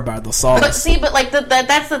overpowered by the sauce. But see,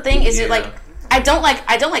 that's the thing is Yeah. like I don't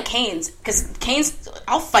like Cane's because Cane's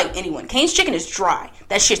I'll fight anyone. Cane's chicken is dry.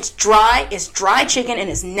 That shit's dry. It's dry chicken and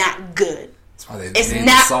it's not good. That's why they It's named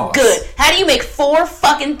not the sauce. good. How do you make 4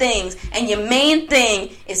 fucking things and your main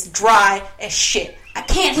thing is dry as shit? I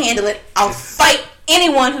can't handle it. I'll fight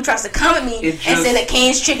anyone who tries to come at me and say that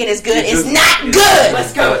Cane's chicken is good. It's not good.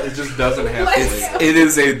 Let's go. It just doesn't have flavor. It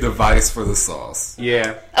is a device for the sauce.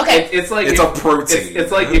 Yeah. Okay. It's like It's a protein.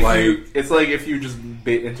 It's like if you just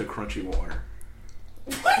bit into crunchy water.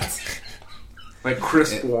 What? Like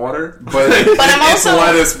crisp water. But I'm it's also-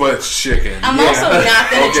 lettuce, but it's chicken. I'm also not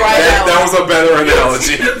going to Okay, drive out. that was a better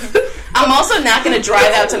analogy. I'm also not going to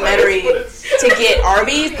drive out to Metairie to get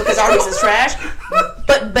Arby's because Arby's is trash.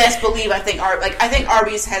 But best believe I think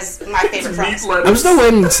Arby's has my favorite fries. I'm still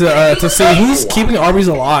waiting to see who's keeping Arby's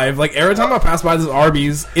alive. Like every time I pass by this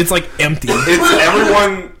Arby's, it's like empty.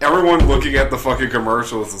 It's everyone looking at the fucking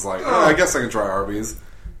commercials is like, oh, I guess I can try Arby's.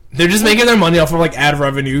 They're just making their money off of like ad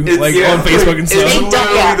revenue, It's- like yeah, on Facebook and It's stuff.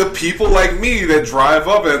 literally the people like me that drive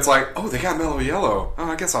up and it's like, oh, they got Mellow Yellow. Oh,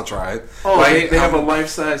 I guess I'll try it. Oh, like, they have a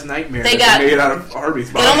life-size nightmare They that's got- made out of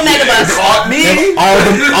Arby's. Get on the Megabus. Caught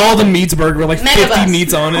me. All the meats burger, like 50 Megabus.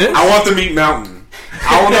 meats on it. I want the meat mountain.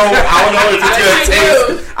 I don't know if it's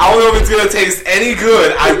gonna taste. I don't know if it's gonna taste any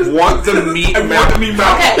good. I want the meat mountain.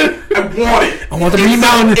 Okay. I want it. I want the meat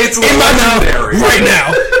mountain It's in my mouth legendary. right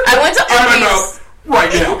now. I went to Arby's.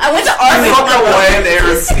 Right now. I went to I Arby's. fuck with my a brother. land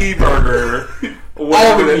air ski burger.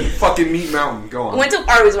 Whatever the fucking meat mountain. Go on. I went to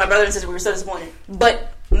Arby's with my brother and sister. We were so disappointed.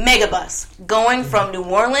 But Megabus, going from New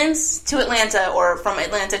Orleans to Atlanta or from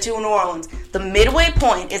Atlanta to New Orleans, the midway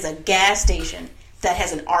point is a gas station that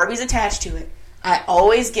has an Arby's attached to it. I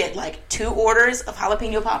always get like 2 orders of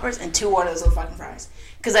jalapeno poppers and 2 orders of fucking fries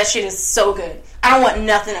because that shit is so good. I don't want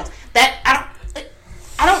nothing else.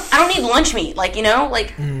 I don't need lunch meat. Like, you know,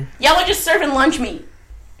 like y'all are just serving lunch meat.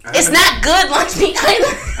 It's not good lunch meat either.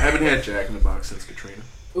 I haven't had Jack in the Box since Katrina.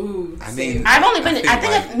 Ooh. I mean, I've only been. I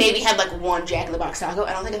think like- I've maybe had like 1 Jack in the Box taco.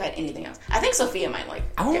 I don't think I've had anything else. I think Sophia might like.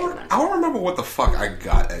 I Jack in the don't, Box. I don't remember what the fuck I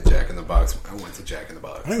got at Jack in the Box when I went to Jack in the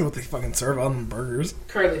Box. I don't know what they fucking serve on them burgers.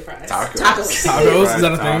 Curly fries. Tacos. Tacos. Tacos? Is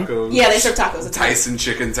that a thing? Tacos. Yeah, they serve tacos. It's Tyson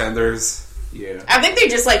chicken tenders. Yeah. I think they're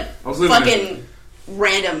just like I was living fucking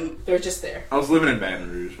random. They're just there. I was living in Baton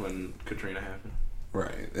Rouge when Katrina happened.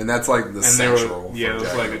 Right. And that's like the And central. there was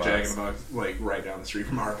for like in a the Jack in Box. the Box, like right down the street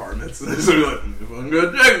from our apartments. So we're like, I'm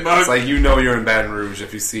good, Jack in the Box. It's like you know you're in Baton Rouge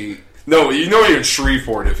if you see. No, you know you're in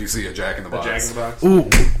Shreveport if you see a Jack in the the Box. Jack in the Box.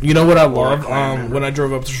 Ooh, you know what I love? clam member. When I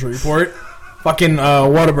drove up to Shreveport, fucking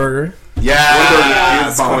Whataburger. Yeah,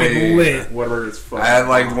 it's fucking queen. lit. Whatever is fucking. I had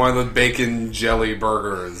like one of the bacon jelly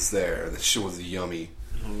burgers there. That shit was yummy.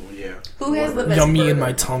 Oh, yeah. Who has the best? Yummy burger? in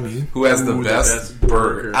my tummy. Who has the Ooh, best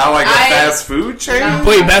burger? I like a I- fast food chain.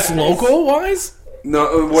 Wait, best local wise?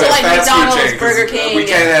 No, wait, like fast McDonald's, food chain. 'cause Burger King, We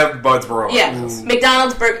can't have Bud's Bro. Yeah,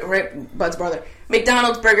 McDonald's, Bud's brother.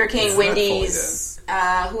 McDonald's, Burger King, It's not Wendy's.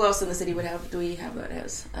 Who else in the city would have? Do we have that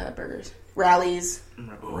has burgers? Rallies. It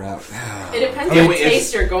depends I on mean, what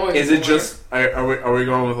taste you're going Is for. it just? Are we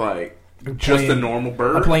going with like just a normal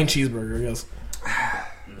burger? A plain cheeseburger, yes.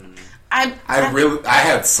 I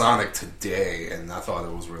had Sonic today, and I thought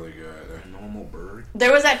it was really good. normal burger.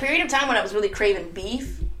 There was that period of time when I was really craving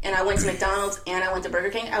beef, and I went to McDonald's and I went to Burger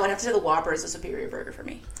King. I would have to say the Whopper is a superior burger for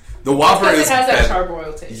me. The Whopper Because is it has that better.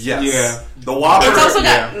 charbroiled taste. Yes. Yeah. The Whopper. It's also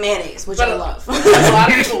got yeah. mayonnaise, which But I love. a lot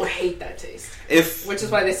of people hate that taste. If Which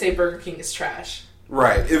is why they say Burger King is trash.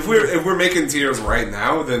 right, if we're making tiers right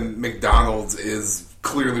now, then McDonald's is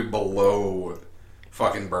clearly below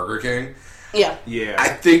fucking Burger King. Yeah. Yeah. I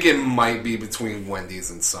think it might be between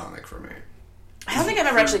Wendy's and Sonic for me. I don't think I've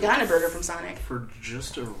ever actually gotten a burger from Sonic. for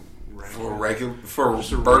just a For regular. for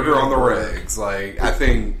Just a burger regular on the burger. regs, like I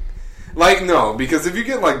think Like, no, because if you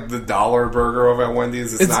get, like, the dollar burger over at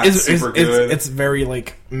Wendy's, it's not super good. It's very,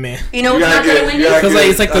 like, meh. You know what's not good at Wendy's? Because, like,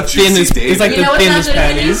 it's like the thinnest, it's like the thinnest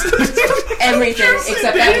patties. Everything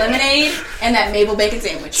except that lemonade and that Maple bacon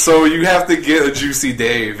sandwich. So you have to get a Juicy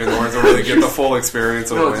Dave in order to really get the full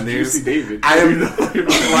experience of Wendy's. Juicy David. I am,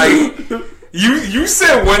 like... You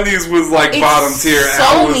said Wendy's was, like, bottom tier. So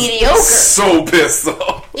I was mediocre. So pissed,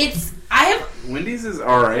 though. Wendy's is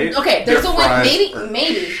alright. Okay, there's a one,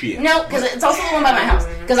 maybe. Shit. No, because it's also the one by my house.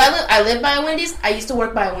 Because I live by a Wendy's. I used to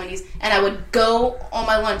work by a Wendy's, and I would go on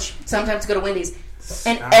my lunch sometimes to go to Wendy's.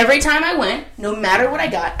 And every time I went, no matter what I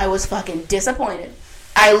got, I was fucking disappointed.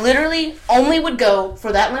 I literally only would go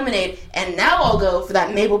for that lemonade, and now I'll go for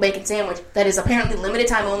that Maple bacon sandwich that is apparently limited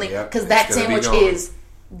time only because that sandwich is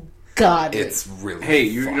godly. It's really. Hey,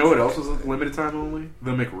 you know what else was limited time only?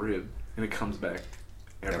 The McRib, and it comes back.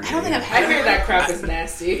 I don't think I've had. I hear that crap is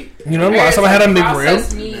nasty. You know, the last time I had a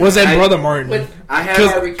McRib was at Brother Martin.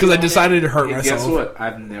 Because I decided to hurt myself. Guess what?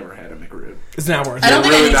 I've never had a McRib. It's not worth it. I don't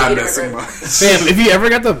think really I need not to eat a missing McRib. much. Sam, if you ever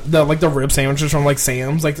got the rib sandwiches from like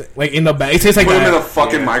Sam's, like in the bag, it tastes like Put them in that. a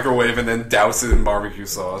fucking microwave and then douse it in barbecue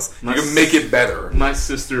sauce. You can make it better. My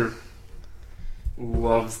sister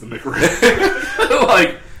loves the McRib.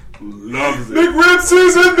 Like, loves it. McRib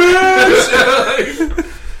season, bitch!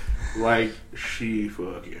 Like, she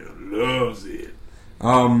fucking loves it.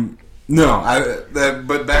 No,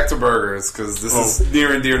 but back to burgers, because this is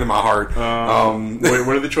near and dear to my heart. Wait,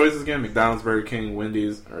 what are the choices again? McDonald's, Burger King,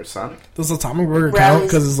 Wendy's, or Sonic? Does Atomic Burger count?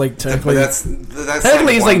 Because it's like technically, that's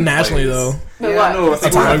technically it's like nationally though. But what? No, I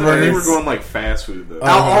think Atomic we're Burgers? going like fast food though.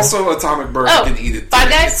 Also, Atomic Burger can eat it. Five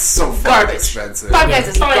Guys? It's so fucking Garbage. expensive. Five Guys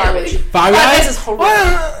is garbage. Five Guys is horrible.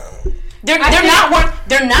 They're overpriced.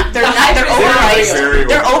 Very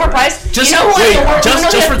They're overpriced. Just you know who has the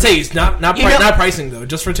worst? just for taste, not pricing though.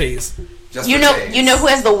 Just for taste. You know who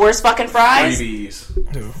has the worst fucking fries?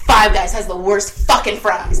 Freebies. Five Guys has the worst fucking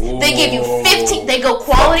fries. They give you 15. They go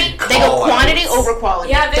quality. They go quantity over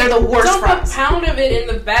quality. Yeah, they're the worst dump fries. a pound of it in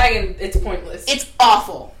the bag and it's pointless. It's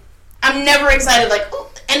awful. I'm never excited. Like, ooh,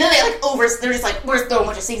 and then they like They're just like, we're just throwing a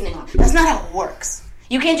bunch of seasoning on. That's not how it works.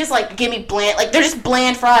 You can't just like give me bland. Like they're just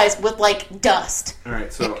bland fries with like dust. All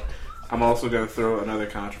right, so I'm also gonna throw another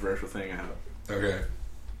controversial thing out. Okay.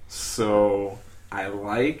 So I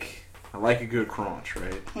like a good crunch,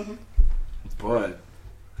 right? Mm-hmm. But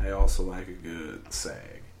I also like a good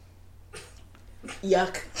sag.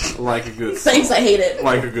 Yuck. I like a good. Thanks, I hate it.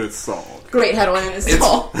 Like a good salt. Great, how do I end this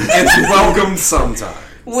call? It's welcome sometimes.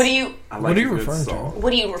 What are you referring to?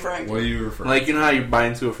 What are you referring to? What are you referring Like, you know how you bite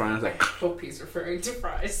into a fry and it's like, hope he's referring to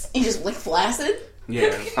fries. You just lick flaccid?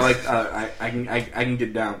 yeah. I like. I can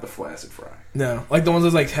get down with the flaccid fry. No, like the ones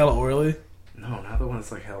that's like hella oily. No, not the one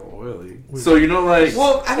that's like hella oily. So you know, like,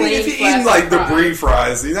 Well, I mean, if you're eating like the brie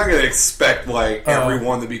fries, you're not gonna expect like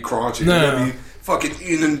everyone to be crunchy. No. You're gonna be fucking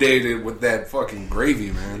inundated with that fucking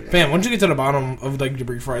gravy, man. Fam, once you get to the bottom of like the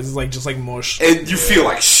brie fries, it's like just like mush. And you feel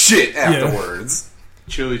like shit afterwards.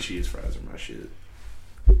 chili cheese fries are my shit.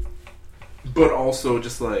 But also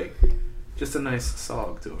just a nice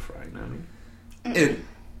sog to a fry. You know what I mean?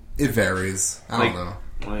 It varies. I don't know.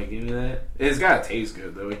 Like, give me that. It's gotta taste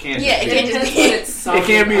good though. It can't. Yeah, it can't just be. It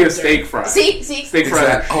can't be a steak fry. See, steak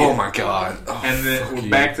fries. Oh my god. Oh, and then we're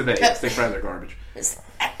back to that. Steak fries are garbage.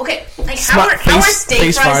 Okay, like how are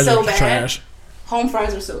steak fries so bad? Trash. Home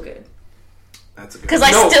fries are so good. That's a good. Because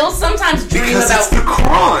I still sometimes dream because about it's the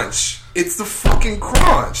crunch. It's the fucking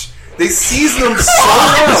crunch. They season them so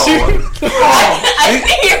well. I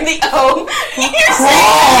hear the O.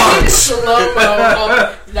 Crunch. Slow-mo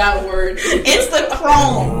of that word. It's the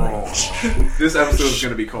crunch. This episode is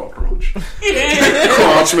going to be called Crunch.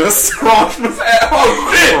 Crunchmas. Crunchmas.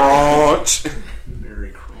 Oh, crunch.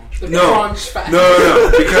 Very crunch. No,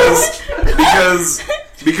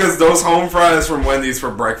 because those home fries from Wendy's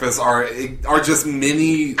for breakfast are just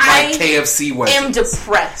mini like KFC wedges. I am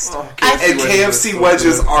depressed. And KFC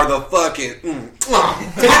wedges are the fucking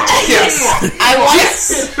yes. I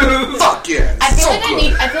want. Fuck yes. I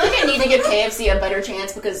feel like I need to give KFC a better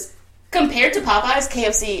chance because compared to Popeyes,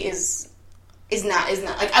 KFC is not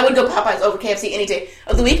like I would go Popeyes over KFC any day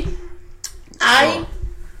of the week.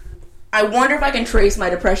 I wonder if I can trace my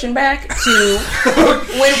depression back to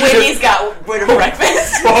when Wendy's got rid of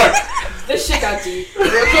breakfast. Fuck. This shit got deep.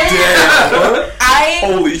 Damn.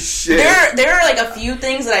 Holy shit. There are like a few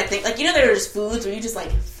things that I think, like, you know, there's foods where you just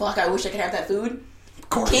like, fuck, I wish I could have that food.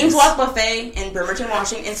 King's Walk Buffet in Bremerton,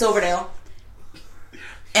 Washington, in Silverdale.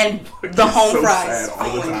 And the home fries.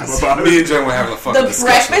 Me and Jen were having a fucking the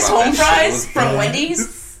breakfast home fries from bad.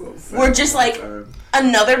 Wendy's were just like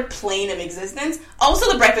another plane of existence.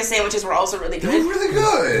 Also, the breakfast sandwiches were also really good. They were really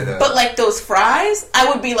good. But like those fries, I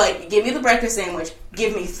would be like, give me the breakfast sandwich,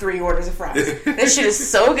 give me 3 orders of fries. This shit is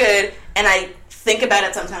so good, and I think about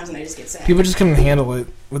it sometimes and I just get sad. People just couldn't handle it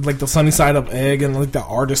with like the sunny side up egg and like the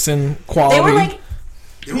artisan quality. They were like,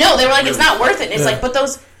 it's not worth it. It's like, but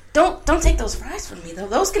those don't take those fries from me though.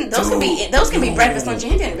 Those can be breakfast, lunch,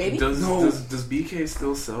 and dinner, baby. Does BK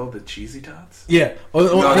still sell the cheesy tots? Yeah.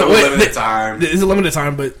 Limited time. It's a limited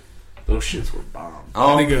time, but those shits were bomb.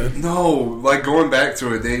 Pretty good. No, like going back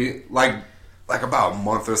to it, they like about a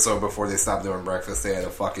month or so before they stopped doing breakfast, they had a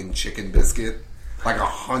fucking chicken biscuit. Like a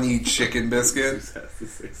honey chicken biscuit.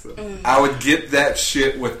 I would get that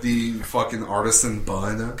shit with the fucking artisan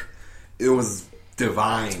bun. It was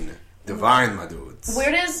divine. Divine, my dudes.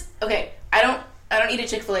 Where does... Okay, I don't eat a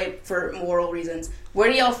Chick-fil-A for moral reasons.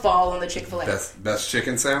 Where do y'all fall on the Chick-fil-A? Best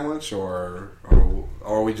chicken sandwich, or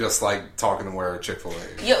are we just like talking to where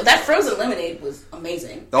Chick-fil-A? Yo, that frozen lemonade was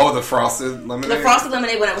amazing. Oh, the frosted lemonade? The frosted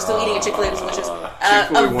lemonade when I was still eating a Chick-fil-A was delicious.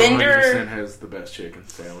 Chick-fil-A A vendor 100% has the best chicken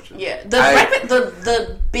sandwiches. Yeah,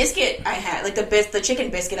 the biscuit I had, like the chicken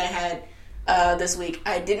biscuit I had this week,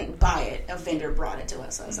 I didn't buy it. A vendor brought it to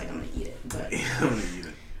us. So I was like, I'm gonna eat it. But I'm gonna eat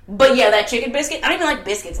it. But yeah, that chicken biscuit, I don't even like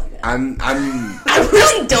biscuits like that. I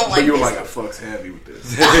really don't like. But you were biscuits. like, I fuck's heavy with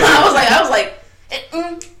this. I was like.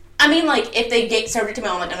 I mean, like, if they served it to me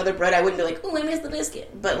on like another bread, I wouldn't be like, "Ooh, I miss the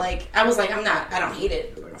biscuit." But like, I was like, I don't hate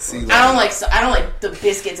it. I don't like the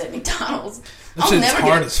biscuits at McDonald's. That shit's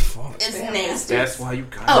hard as fuck. It's nasty. That's why you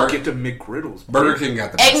gotta get the McGriddles. Burger King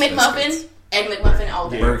got the Egg best McMuffin. biscuits. Egg McMuffin all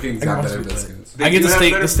day. Burger King's got better biscuits. I get the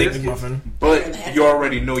steak biscuits, McMuffin. But you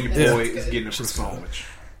already know your boy is getting a sandwich.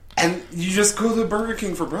 And you just go to Burger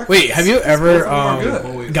King for breakfast. Wait, have you ever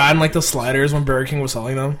good. gotten like the sliders when Burger King was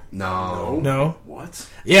selling them? No. What?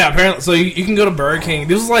 Yeah, apparently. So you can go to Burger King.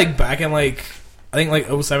 This was like back in like I think like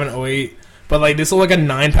 07, 08. But like this was like a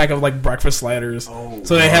 9-pack of like breakfast sliders.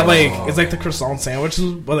 So they had like it's like the croissant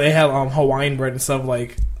sandwiches, but they had Hawaiian bread instead of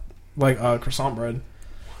like croissant bread.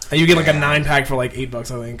 And you get like a 9-pack for like $8, I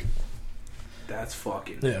think. That's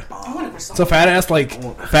fucking bomb. So fat ass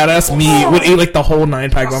me would eat like the whole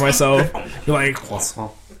 9-pack by myself. You're like,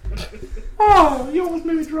 croissant. Oh, you almost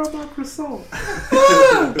made me drop my croissant.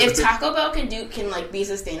 If Taco Bell can like be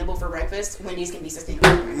sustainable for breakfast, Wendy's can be sustainable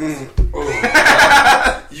for breakfast.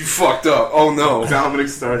 You fucked up. Oh no. Dominic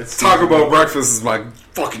started. Taco Bell breakfast is my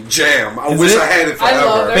fucking jam. I wish I had it forever. I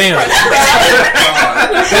love bam.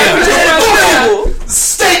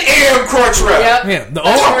 Steak and crunch wrap. Yep. Yeah.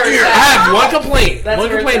 I have one complaint. One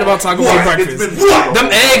complaint about Taco Bell breakfast. Them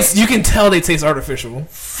eggs, you can tell they taste artificial.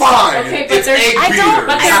 Fine. Okay, but it's egg beater.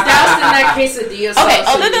 But they're doused in that quesadilla sauce. Okay,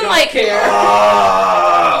 other than like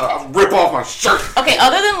rip off my shirt. Okay,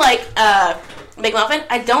 other than like McMuffin,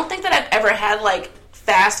 I don't think that I've ever had like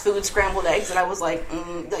fast food scrambled eggs that I was like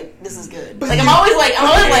this is good. Like I'm always like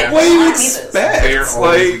what do you expect?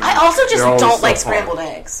 Like I also just don't like scrambled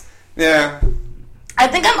eggs. Yeah. I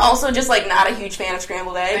think I'm also just like not a huge fan of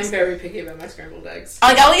scrambled eggs. I'm very picky about my scrambled eggs.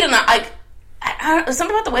 Like I'll eat I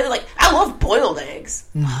something about the way that like I love boiled eggs.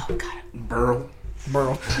 Oh god. Burl. I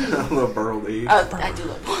love burled eggs. I do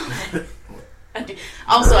love boiled eggs.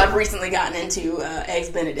 Also, I've recently gotten into eggs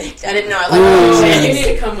Benedict. I didn't know I liked eggs. You need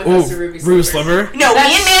to come with us to Ruby Sliver. No,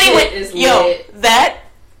 me and Manny went.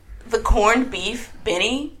 The corned beef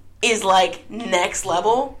Benny is like next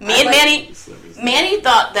level. Manny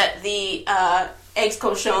thought that the eggs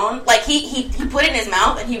cochon, like he put it in his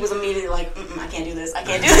mouth and he was immediately like, I can't do this. I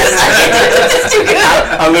can't do this. I can't do this. It's too good.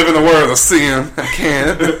 I live in the world of sin. I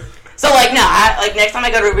can't. So like no, next time I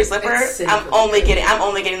go to Ruby Slipper, I'm only getting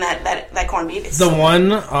that corned beef. It's the one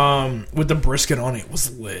with the brisket on it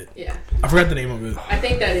was lit. Yeah, I forgot the name of it. I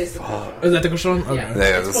think that is the pork. Is that the cochon? Okay. Yeah,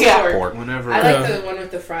 that's pork. Whenever I like the one with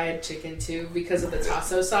the fried chicken too because of the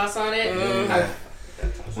tasso sauce on it.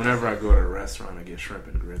 Whenever I go to a restaurant, I get shrimp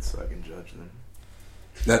and grits so I can judge them.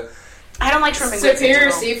 I don't like shrimp and grits.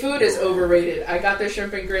 Superior Seafood is overrated. I got their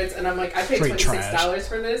shrimp and grits, and I'm like, I paid $26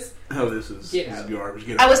 for this. Oh, this is garbage.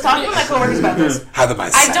 I was talking to my coworkers about this. How to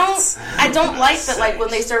buy I don't like that. Like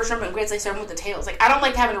when they serve shrimp and grits, they serve them with the tails. Like I don't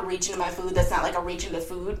like having to reach into my food. That's not like a reach into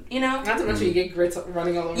food. You know. Not to mention you get grits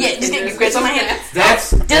running all over. Yeah, just get grits on my hands.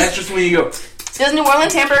 That's just when you go. Does New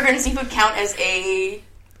Orleans Hamburger and Seafood count as a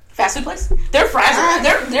fast food place? Their fries are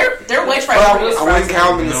their wedge fries. I wouldn't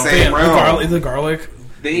count them in the same realm. The garlic.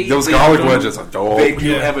 Those garlic wedges are dope. They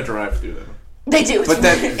do have a drive-thru though. They do,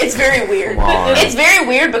 it's very weird. Wow. It's very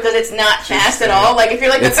weird because it's not fast at all. Like if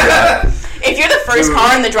you're like, If you're the first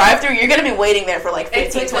car in the drive-thru, you're gonna be waiting there for like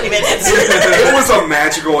 15, 20 minutes. It was a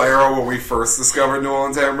magical era when we first discovered New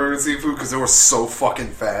Orleans hamburger and seafood because they were so fucking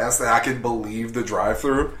fast that I could believe the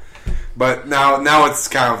drive-thru. But now it's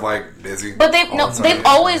kind of like busy. But they've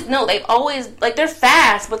always like they're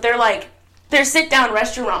fast, but they're sit-down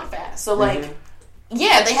restaurant fast. So like.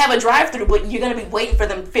 Yeah, they have a drive-thru, but you're going to be waiting for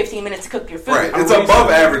them 15 minutes to cook your food. Right, it's above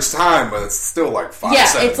average time, but it's still like 5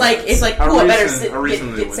 seconds. it's like I better sit. I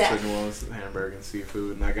recently get went to New Orleans hamburger and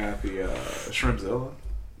seafood, and I got the Shrimpzilla.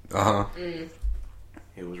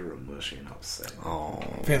 It was real mushy and upset. Oh,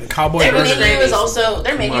 Man, the cowboy. Their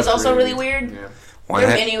menu is also really weird. Yeah. Their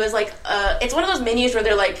menu is like it's one of those menus where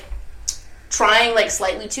they're like trying like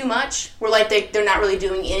slightly too much. Where like they're not really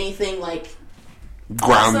doing anything like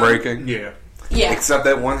groundbreaking. Yeah. Yeah. Except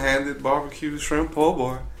that one-handed barbecue shrimp po'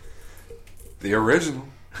 boy. The original.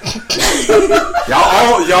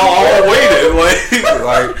 y'all all waited.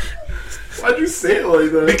 Like Why'd you say it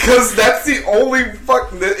like that? because that's the only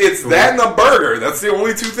it's that and a burger. That's the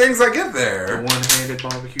only two things I get The there. one-handed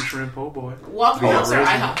barbecue shrimp po' boy. Waffle House or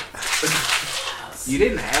IHOP? You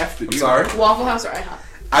didn't have to do Sorry? that. Waffle House or IHOP?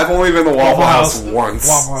 I've only been to Waffle House once.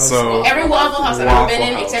 Waffle House. So Every Waffle House I've ever been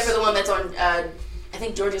in, Waffle except for House. the one that's on I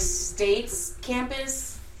think Georgia State's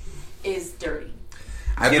campus, is dirty.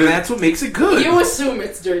 I've And been, that's what makes it good. You assume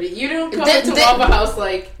it's dirty. You don't come The- to the- Waffle House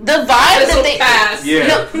like The vibe that this'll they pass. Yeah.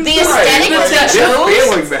 No, the aesthetic that they They're chose.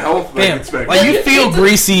 failing the health Damn, expectancy. like you feel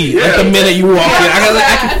greasy like the minute you walk in.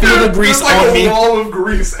 I can feel the grease There's like on me. a wall of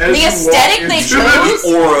grease as The you aesthetic walk they into chose-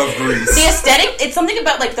 the aura of grease. The aesthetic, it's something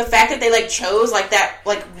about like the fact that they like chose like that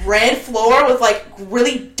like red floor with like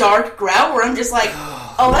really dark grout where I'm just like,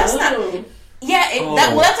 oh that's not yeah,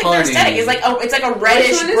 that's like their honey. aesthetic. It's like it's like a reddish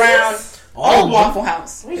Which one is brown this? old Waffle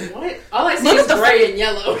House. Wait, what? All I see Look is at the gray and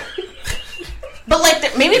yellow. But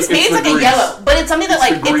like maybe it's It's like the a grease. yellow, but it's something that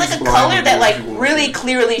like the it's like grease a color blinding that like visual. really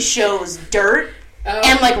clearly shows dirt Oh.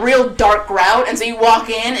 and like real dark grout, and so you walk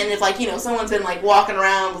in and if like someone's been like walking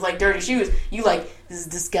around with like dirty shoes, you like this is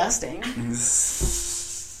disgusting.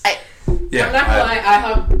 Yeah, I'm not gonna lie,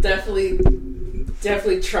 IHOP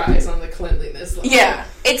definitely tries on the cleanliness level. Yeah,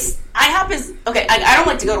 IHOP is okay. I don't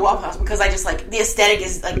like to go to Waffle House because I just like the aesthetic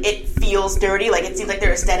is like it feels dirty. Like it seems like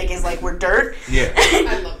their aesthetic is like we're dirt. Yeah.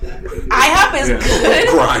 I love that. IHOP is good.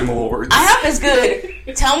 grime lords. IHOP is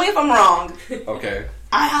good. Tell me if I'm wrong. Okay.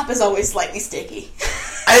 IHOP is always slightly sticky.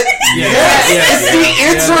 It's the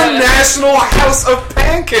International House of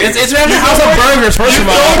Pancakes. It's around the house of burgers, first of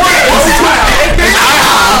all.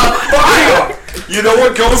 You know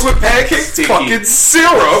what goes with pancakes? Sticky. Fucking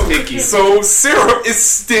syrup. Sticky. So syrup is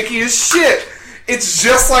sticky as shit. It's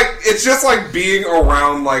just like being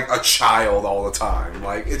around like a child all the time.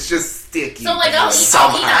 Like it's just sticky. So like I'll eat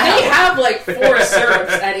somehow. They have like 4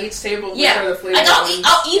 syrups at each table. Yeah, For the flavor like ones.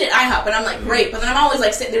 I'll eat at IHOP, and I'm like great, but then I'm always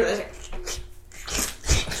like sitting there like.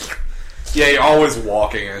 Yeah, you're always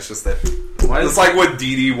walking, and it's just that. It's like when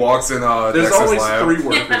Dee Dee walks in There's Dexter's always lab. 3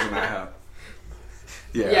 workers in IHOP.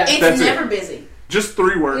 Yeah. It's That's it. never busy. Just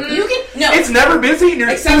 3 workers. You can no. It's never busy, and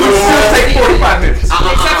you're Except it'll for still take prom 45 minutes. Except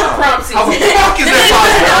for prom season. How the fuck is that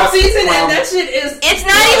Prom possible? season, and that shit is. It's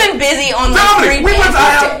not even busy on like Dominic, 3 we went to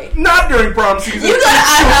p.m. IHOP not during prom season. You go to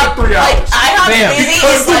It's still IHOP, 3 like hours. IHOP Damn. busy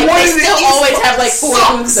Because is the like one they in the still East always have like 4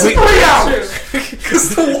 booths. sucks. 3 hours. Because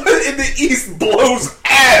the one in the East blows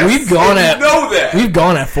ass. We've gone And at you know that. We've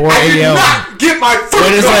gone at 4 I did a.m. not get my food.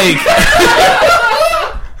 But it's like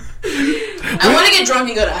I want to get drunk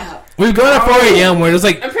and go to IHOP. we've gone at 4 a.m. where there's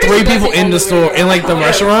like I'm pretty 3 sure that's people the in only the way store to in like the go.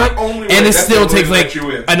 restaurant, only way. and it That's still the only takes way like to let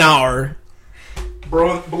you in. an hour.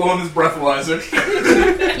 Blowing his breathalyzer.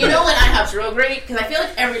 You know when IHOP's real great because I feel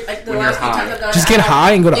like the When last you're few times high. I've gone Just to get IHOP,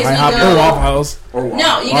 high and go to is we IHOP go- or Waffle House. Or what?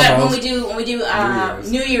 No, you Waffle got House. when we do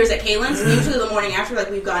New Year's at Kaylin's. Usually the morning after, like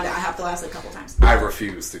we've gone to IHOP the last like couple times. I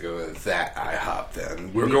refuse to go to that IHOP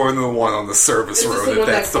then. We're going to the one on the service Is this road the if one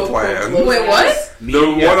that's the that plan. Coco Wait, what?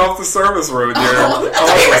 The one off the service road near. Oh, I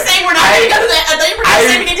thought you were saying we're not going to go to that. I thought you were going to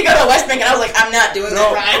say we need to go to West Bank, and I was like, I'm not doing that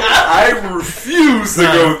for IHOP. I refuse to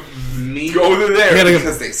go to there gotta go-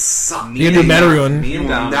 because they suck. You gotta do better one. Me You and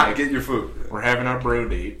will not Dominic, get your food. we're having our bro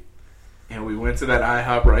date, and we went to that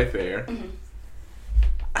IHOP right there.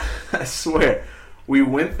 I swear, we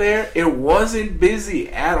went there. It wasn't busy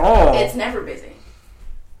at all. It's never busy.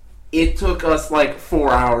 It took us like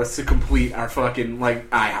 4 hours to complete our fucking like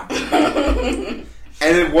IHOP,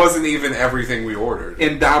 And it wasn't even everything we ordered.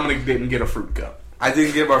 and Dominic didn't get a fruit cup. I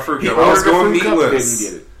didn't get my fruit He cup. I was ordered a going fruit cup, meatless.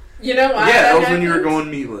 didn't get it. You know why? Yeah, that was happened? when you were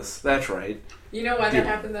going meatless. That's right. You know why Dude. that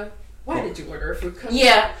happened though? Why did you order a food cup?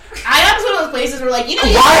 Yeah, IHOP's one of those places where like you know.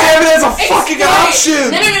 Why have it as a fucking Explain.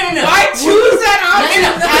 option? No. Why choose that option?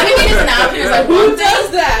 No. Having it as an option is like Who one does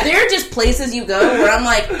thing. that? There are just just places you go where I'm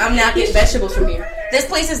like, I'm not getting vegetables from here. This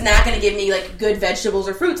place is not going to give me like good vegetables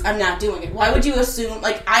or fruits. I'm not doing it. Why would you assume?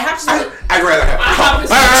 Like I have to. I'd rather have. Are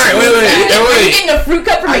you getting a fruit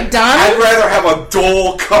cup from McDonald's? I'd rather have a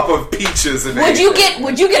dull cup of peaches. Would you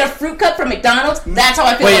get a fruit cup from McDonald's? That's how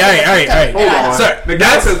I feel. Wait, all right. Hold on. Sorry,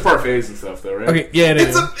 McDonald's has parfaits and stuff, though, right? Okay, yeah, it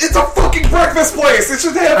is. It's a fucking breakfast place. It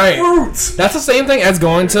should have fruits. That's the same thing as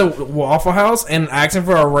going to Waffle House and asking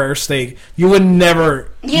for a rare steak. You would never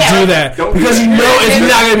do that because you know it's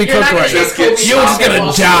not going to be cooked right. You're just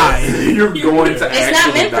going to die. You're going to. It's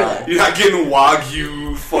not meant for that. You're not getting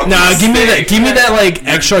Wagyu. Nah, give me that. Give me that like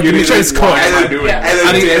extra. Give me sure it's cooked. And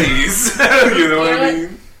then Denny's. You know what I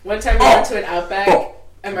mean? One time we went to an Outback,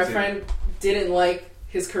 and my friend didn't like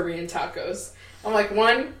his Korean tacos. I'm like,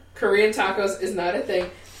 1, Korean tacos is not a thing.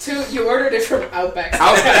 2, you ordered it from Outback.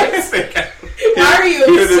 Why are you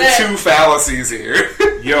Here are upset? the 2 fallacies here.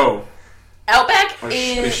 Yo, Outback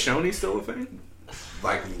is Shoney still a thing?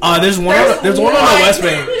 Like, there's one on the West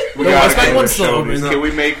Bank. The West Bank one's still open. Can we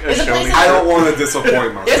make a Shoney? I don't want to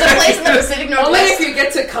disappoint myself. There's a place in the Pacific Only Northwest. if you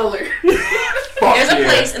get to color. There's a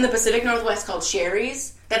place in the Pacific Northwest called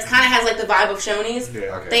Sherry's that kind of has like the vibe of Shoney's.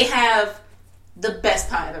 Yeah, okay. They have the best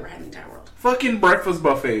pie I've ever had in the entire world. Fucking breakfast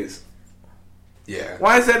buffets. Yeah.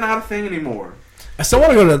 Why is that not a thing anymore? I still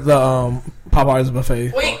want to go to the Popeyes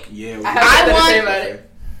buffet. Wait, Yeah, I have something to say about it.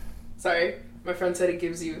 Sorry, my friend said it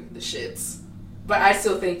gives you the shits. But I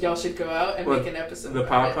still think y'all should go out and make an episode. The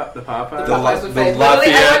Popeyes. the Popeyes. The Popeyes buffet. Lafayette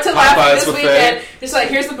Literally, I went to Lafayette this buffet. weekend. It's like,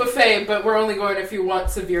 here's the buffet, but we're only going if you want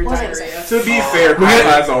severe What was diarrhea. To be fair,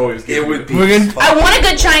 Popeyes always give It would be. I want a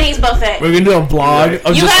good Chinese buffet. We're gonna do a vlog.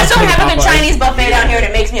 Of You just guys us don't going to have a good Popeyes. Chinese buffet down here, and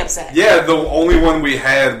it makes me upset. Yeah, the only one we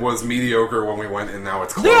had was mediocre when we went, and now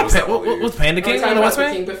it's Yeah, closed. I what believe. was Panda Are we King talking on the about West the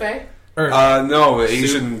Bank? King buffet? No, the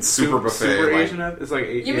Asian super buffet. Super like- Asian? It's like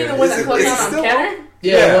You mean the one that closed down on Kenner?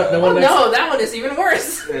 Yeah, the Oh one next. no, that one is even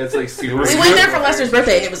worse. It's like super. was We good. went there for Lester's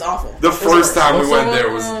birthday, and it was awful. The first time we went there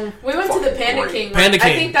was We went to the Panda great. King. one. Panda I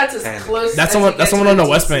King. think that's as Panda. close. That's as the one. you That's the get one to on a the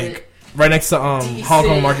West decent- Bank, right next to Hong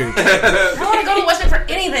Kong Market. I don't want to go to Western for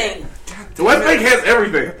anything. The West Bank has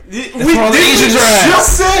everything. We all the didn't Asians are at.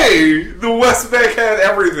 just say the West Bank had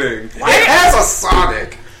everything. It has a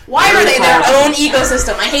Sonic. Why are they their own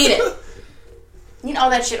ecosystem? I hate it. Need all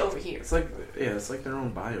that shit over here. It's like it's like their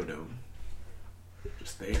own biodome.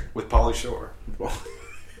 Just there. With Pauly Shore. Well,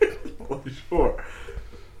 sure.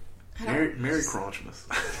 Merry Crunchmas.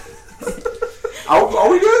 Are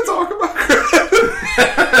we going to talk about Christmas?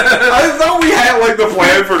 I thought we had like the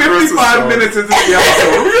plan for Christmas. 55 minutes into the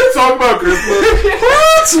episode. We're going to talk about Christmas.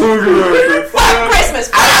 Fuck Christmas,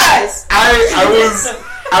 guys.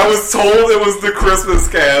 I was told it was the Christmas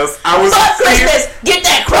cast. I was Fuck Christmas. Get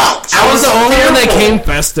that crunch. I was the only one that came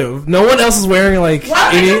festive. No one else is wearing like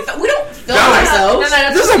Why? any. We don't film ourselves.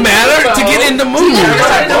 It doesn't matter to get in the mood.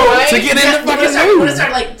 To get in the fucking Want to mood.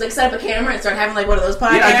 start like set up a camera and start having like one of those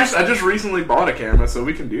podcasts? Yeah, I just recently bought a camera, so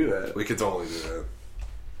we can do that. We could totally do that.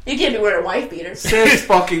 You can't be wearing a wife beater. Says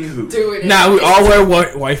fucking who? Do it. Now we all wear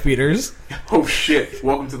wife beaters. Oh shit!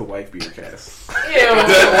 Welcome to the Wife Beater Cast.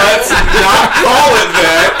 Let's not call it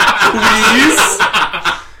that, please.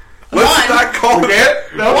 Let's not call it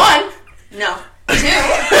that. No. 1, no.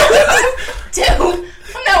 2, 2.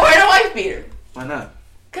 I'm not wearing a wife beater. Why not?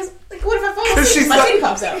 Cause like, what if I fall 'Cause asleep? she's My not- titty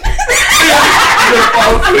pops out. I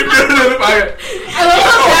love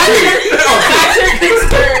how Patrick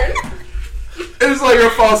concerned. It's like you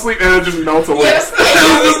fall asleep and it just melts away. Yes.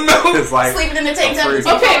 It's like Sleeping in the tank top.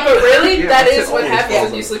 freezing. Okay, but really, Yeah, that my is tit what always happens falls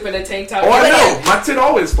when you out. sleep in a tank top. Oh, I know. My tit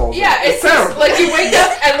always falls. Yeah, out. it's just like you wake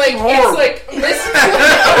up and like Horrible. it's like listen.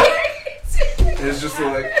 It's just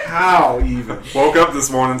like how even. woke up this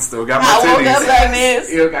morning, still got my I woke up titties. like this.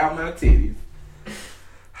 You got my titties.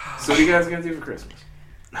 So what are you guys gonna do for Christmas?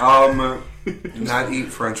 Not eat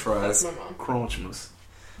French fries. My mom. Crunchmas.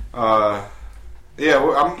 Yeah,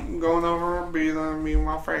 well, I'm going over and be with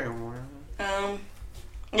my family. Yeah,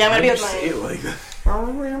 I'm gonna be with Say it my like that. I'm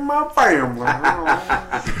gonna be with my family.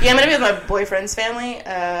 I'm gonna be with my boyfriend's family.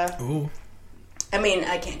 Ooh. I mean,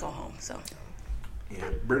 I can't go home, so. Yeah,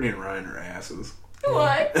 Brittany and Ryan are asses.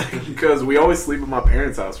 What? Because we always sleep at my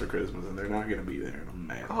parents' house for Christmas, and they're not gonna be there, and I'm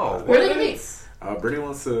mad. Oh, about Where it. are they gonna be? Brittany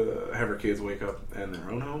wants to have her kids wake up in their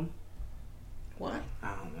own home. What? I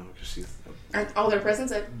don't know, because she's a Aren't all their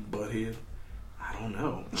presents at? butthead. I don't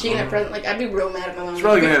know. She gonna have present? Like, I'd be real mad if my mom. She's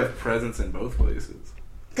probably gonna have presents in both places.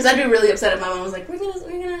 Because I'd be really upset if my mom was like, "We're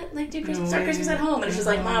gonna like do Christmas, start Christmas at home," and it's just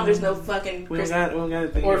like, "Mom, there's no fucking We don't Christmas." got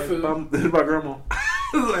anything. Or food. About grandma. I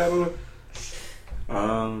don't know.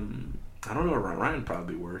 I don't know. Ryan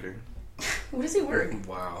probably working. What does he work?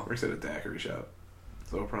 wow. Works at a daiquiri shop.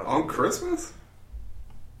 So probably On Christmas?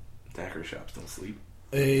 Daiquiri shops don't sleep.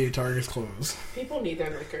 Hey, Target's closed. People need their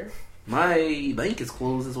liquor. My bank is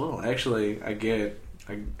closed as well. Actually, I get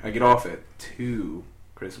off at 2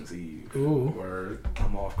 Christmas Eve. Ooh. Or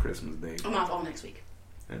I'm off Christmas Day. I'm off all next week.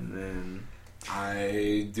 And then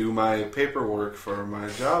I do my paperwork for my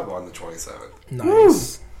job on the 27th.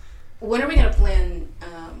 Nice. When are we gonna plan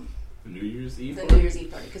New Year's Eve. the New Year's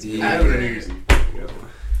Eve party? Because Yeah. New Year's Eve.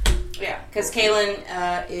 yeah, because Kaylin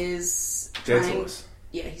is Dead trying. to us.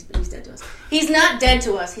 Yeah, he's dead to us. He's not dead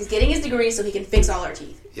to us. He's getting his degree so he can fix all our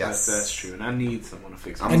teeth. Yes. That's true. And I need someone to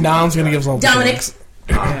fix it. And Dom's gonna give us all the Dominic. thanks.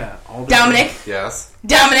 Yeah. All the Dominic. Yes.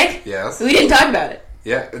 Dominic. Yes. We didn't talk about it.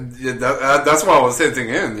 Yeah. That's what I was hinting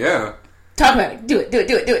in. Yeah. Talk about it. Do it. Do it.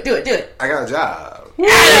 Do it. Do it. Do it. Do it. I got a job.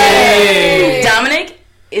 Hey! Dominic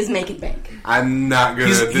is making bank. I'm not gonna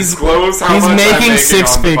He's- disclose how he's much making I'm making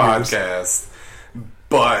six on the figures. podcast,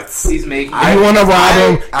 but He's making. If you want to rob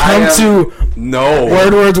him, come to no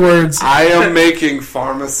words. I am making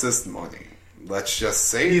pharmacist money. Let's just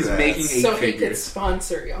say He's that. making 8 So he could figures.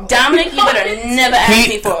 sponsor y'all. Dominic, you better never ask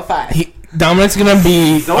me for a 5. Dominic's gonna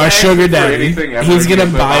be Don't our ask sugar me for daddy. anything ever He's gonna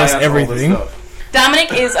again, but buy us all this everything. stuff.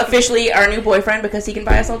 Dominic is officially our new boyfriend because he can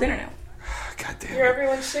buy us all dinner now. God damn You're it.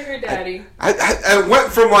 everyone's sugar daddy. I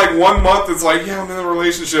went from like 1 month, it's like, yeah, I'm in a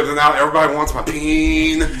relationship, and now everybody wants my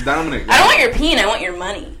peen. Dominic. I don't want your peen. I want your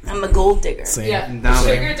money. I'm a gold digger. Same. Yeah, Dominic.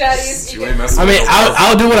 sugar daddies. You ain't messing I mean, with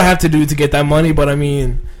I'll do what I have to do to get that money, but I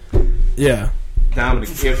mean, yeah. Dominic,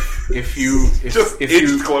 if you just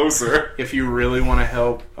inch closer. if you really want to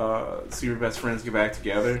help see your best friends get back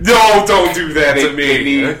together, No, don't do that they to me.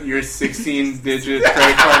 need your 16-digit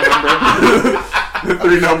credit card number. The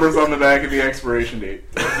 3 numbers on the back of the expiration date.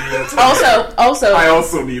 Also, I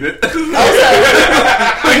also need it. also, Give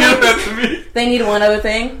that to me. they need one other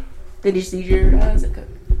thing. They just need your zip code.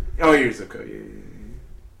 Oh, your zip code.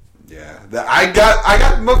 Yeah, I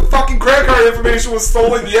got my fucking credit card information was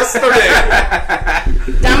stolen yesterday.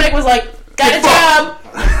 Dominic was like, got a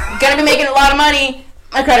job, gonna be making a lot of money.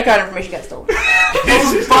 My credit card information got stolen.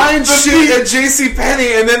 I was buying shit at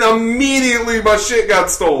JCPenney, and then immediately my shit got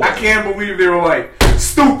stolen. I can't believe they were like,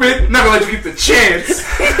 stupid, not gonna let you get the chance.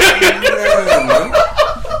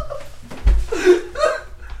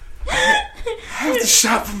 I have to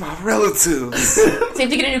shop for my relatives. So you have to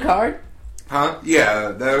get a new card? Huh?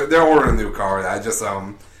 Yeah, they're ordering a new card. I just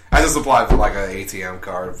applied for like an ATM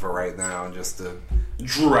card for right now, just to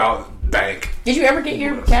drew out bank. Did you ever get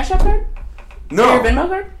your Cash App card? Or your No, Venmo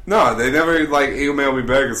card? no, they never like emailed me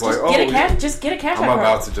back. It's like, Just get a Cash App I'm card.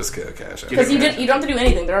 about to just get a cash app. Because you don't have to do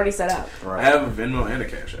anything. They're already set up. I Right. have a Venmo and a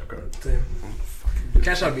Cash App card.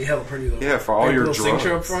 Cash out be hella pretty though. Yeah, for all Like, your little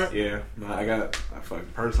signature up drugs. front. Yeah, I fucking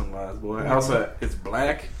personalized, boy. Also, it's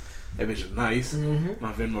black. That bitch is nice.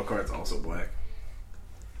 My Venmo card's also black.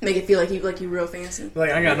 Make it feel like you real fancy. Like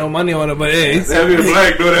I got no money on it, but hey, it's That bitch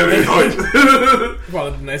black, no, that bitch white.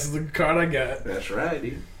 probably the nicest looking card I got. That's right,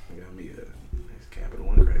 dude. I got me a nice Capital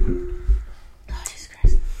One credit card. Oh, Jesus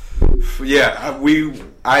Christ. Yeah,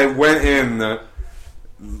 I went in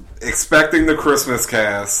expecting the Christmas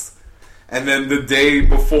cast, and then the day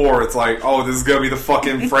before, it's like, oh, this is gonna be the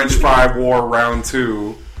fucking French fry war round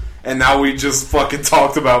 2, and now we just fucking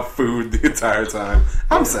talked about food the entire time.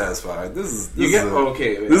 I'm satisfied. This is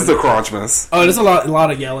the Crunchmas. Oh, there's a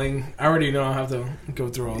lot of yelling. I already know I have to go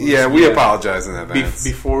through all this. Yeah, we apologize in advance.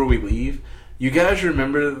 Before we leave, you guys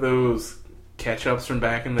remember those ketchups from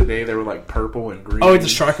back in the day? They were like purple and green. Oh, the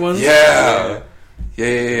Shark ones? Yeah.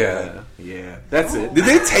 That's it. Did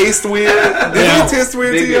they taste weird? Did they taste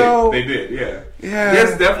weird to y'all? They did, yeah. Yeah.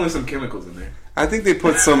 There's definitely some chemicals in there. I think they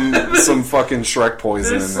put some fucking Shrek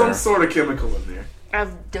poison There's in some there. sort of chemical in there.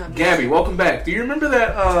 I've done Gabby, welcome back. Do you remember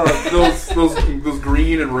that those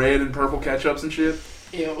green and red and purple ketchups and shit?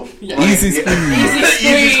 Ew. Yeah. Easy Yeah. squeeze.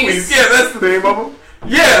 Easy squeeze. Yeah, that's the name of them.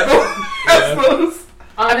 Yeah, that's those.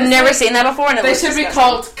 I've never seen that before. And it They looks should be disgusting.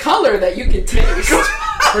 called color that you can taste.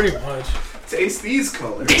 Pretty much. Taste these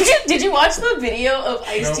colors. Did you watch the video of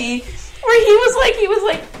Ice-T where he was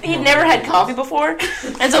like he'd never had coffee before,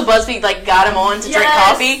 and so BuzzFeed like got him on to drink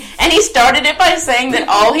coffee, and he started it by saying that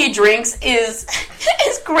all he drinks is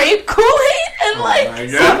grape Kool-Aid, and my God.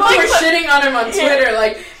 People were shitting on him on Twitter,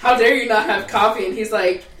 like, how dare you not have coffee? And he's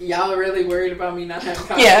like, y'all are really worried about me not having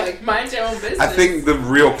coffee. Yeah. Like, mind your own business. I think the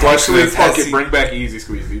real question Actually, is, fuck has it. he, Bring back Easy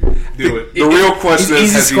Squeeze, dude. Do it. the real question is,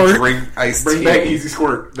 Easy has he Squirt. drink iced tea? Bring back Easy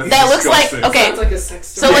Squirt. That's that looks like disgusting. okay. Sounds like a sex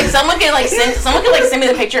So story. like someone could send me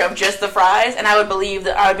the picture of just the fries, and I would believe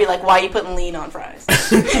that I would be like, why are you putting lean on fries?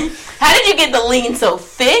 How did you get the lean so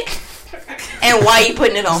thick? And why are you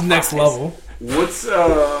putting it on It's next fries? level. What's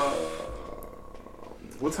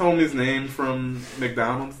What's homie's name from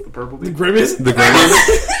McDonald's? The purple dude? Grimace? The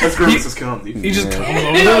Grimace. That's Grimace's cum, dude. He just comes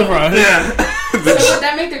over the front. Yeah. So would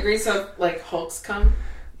that make the grease of like Hulk's cum?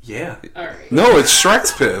 Yeah. Alright. No, it's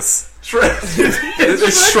Shrek's piss. Shrek.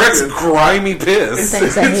 It's Shrek's grimy piss.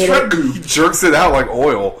 Thanks, I hate Shrek it. goo. He jerks it out like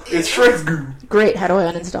oil. It's Shrek's goo. Great, how do I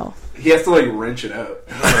uninstall? He has to like wrench it out.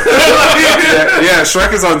 Yeah,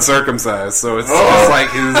 Shrek is uncircumcised, so it's like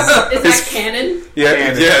his. Is that canon? Yeah,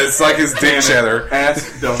 Canon. yeah, it's like his dick cheddar.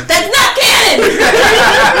 Ass dunk. That's not canon!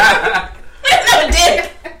 That's not a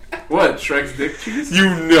dick! What? Shrek's dick cheese? You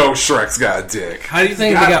know Shrek's got a dick. How do you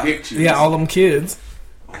think Got they dick cheese. got all them kids?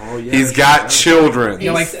 Oh yeah. He's got children.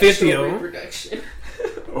 Yeah, like 50 Asexual of them. reproduction.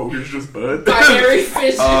 Oh, he's just bud. Binary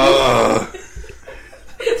fish.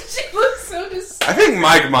 She looks so disgusting. I think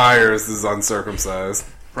Mike Myers is uncircumcised.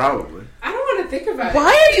 Probably. I don't want to think about it.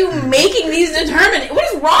 Why are you making these determined? What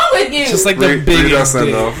is wrong with you? Just like the Read biggest us in,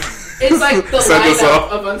 dick. though. It's like the Send us lineup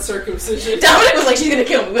up. of uncircumcision. Dominic was like, she's gonna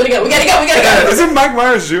kill me. We gotta go. We gotta go. We gotta go. Isn't Mike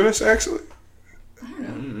Myers Jewish, actually?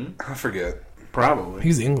 I forget. Probably.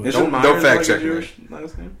 He's English. Isn't Don't Myers fact like a check me. Jewish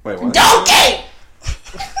last name? Wait, what? Donkey!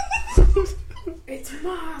 It's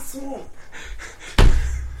my swamp.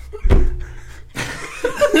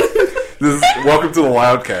 Welcome to the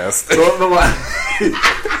Loudcast.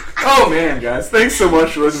 Oh man, guys! Thanks so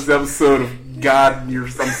much for listening to this episode of God. I'm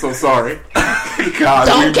so sorry. God,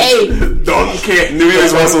 Donkey! Donkey. New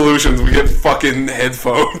Year's resolutions, we get fucking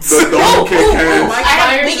headphones. The donkey. Mike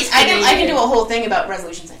Myers is I can Canadian. do a whole thing about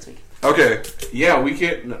resolutions next week. Okay, Yeah, we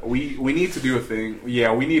can't. We need to do a thing.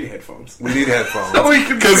 Yeah, we need headphones. we need headphones. We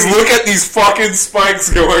can Because look at these fucking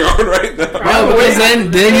spikes going on right now. No, because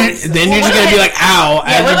then you're just gonna be like, ow,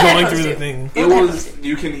 Yeah, as what you're do going headphones through the do? thing. It was.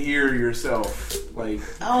 You can hear yourself. Like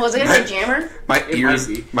Oh, is it gonna be jammer? My It ears,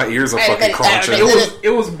 might be. my ears are I fucking bet- crunching. it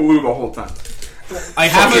was blue the whole time. Like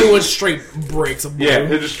half of it was straight breaks of blue. Yeah,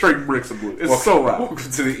 it just straight bricks of blue. It's so loud. Welcome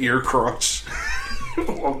to the ear crunch.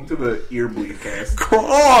 Welcome to the ear bleed cast.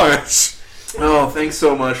 Crunch! Oh, thanks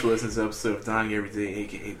so much for listening to this episode of Dying Every Day,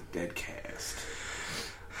 aka the Deadcast.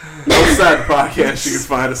 Outside the podcast, you can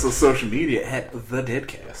find us on social media at the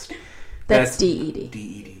Deadcast. That's DED.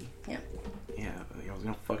 DED. Yeah. Yeah, I was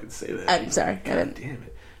gonna fucking say that. I'm sorry. I God didn't. damn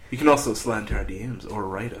it. You can also slide into our DMs or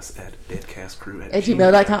write us at deadcastcrew At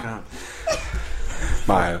gmail.com.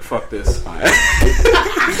 My, Fuck this.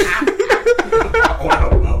 Wow,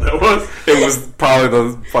 wow, that was. it was probably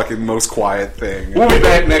the fucking most quiet thing. We'll be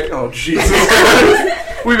back next. Oh Jesus!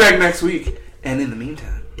 We'll be back next week. And in the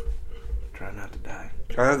meantime, try not to die.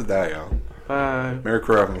 Try not to die, y'all. Bye. Merry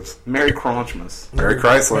Christmas. Merry Crunchmas. Merry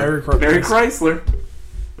Chrysler. Merry Christmas. Merry Chrysler.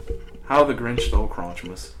 How the Grinch Stole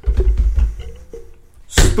Crunchmas.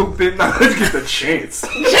 Stupid. Now let's get the chance.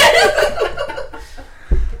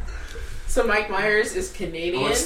 So Mike Myers is Canadian.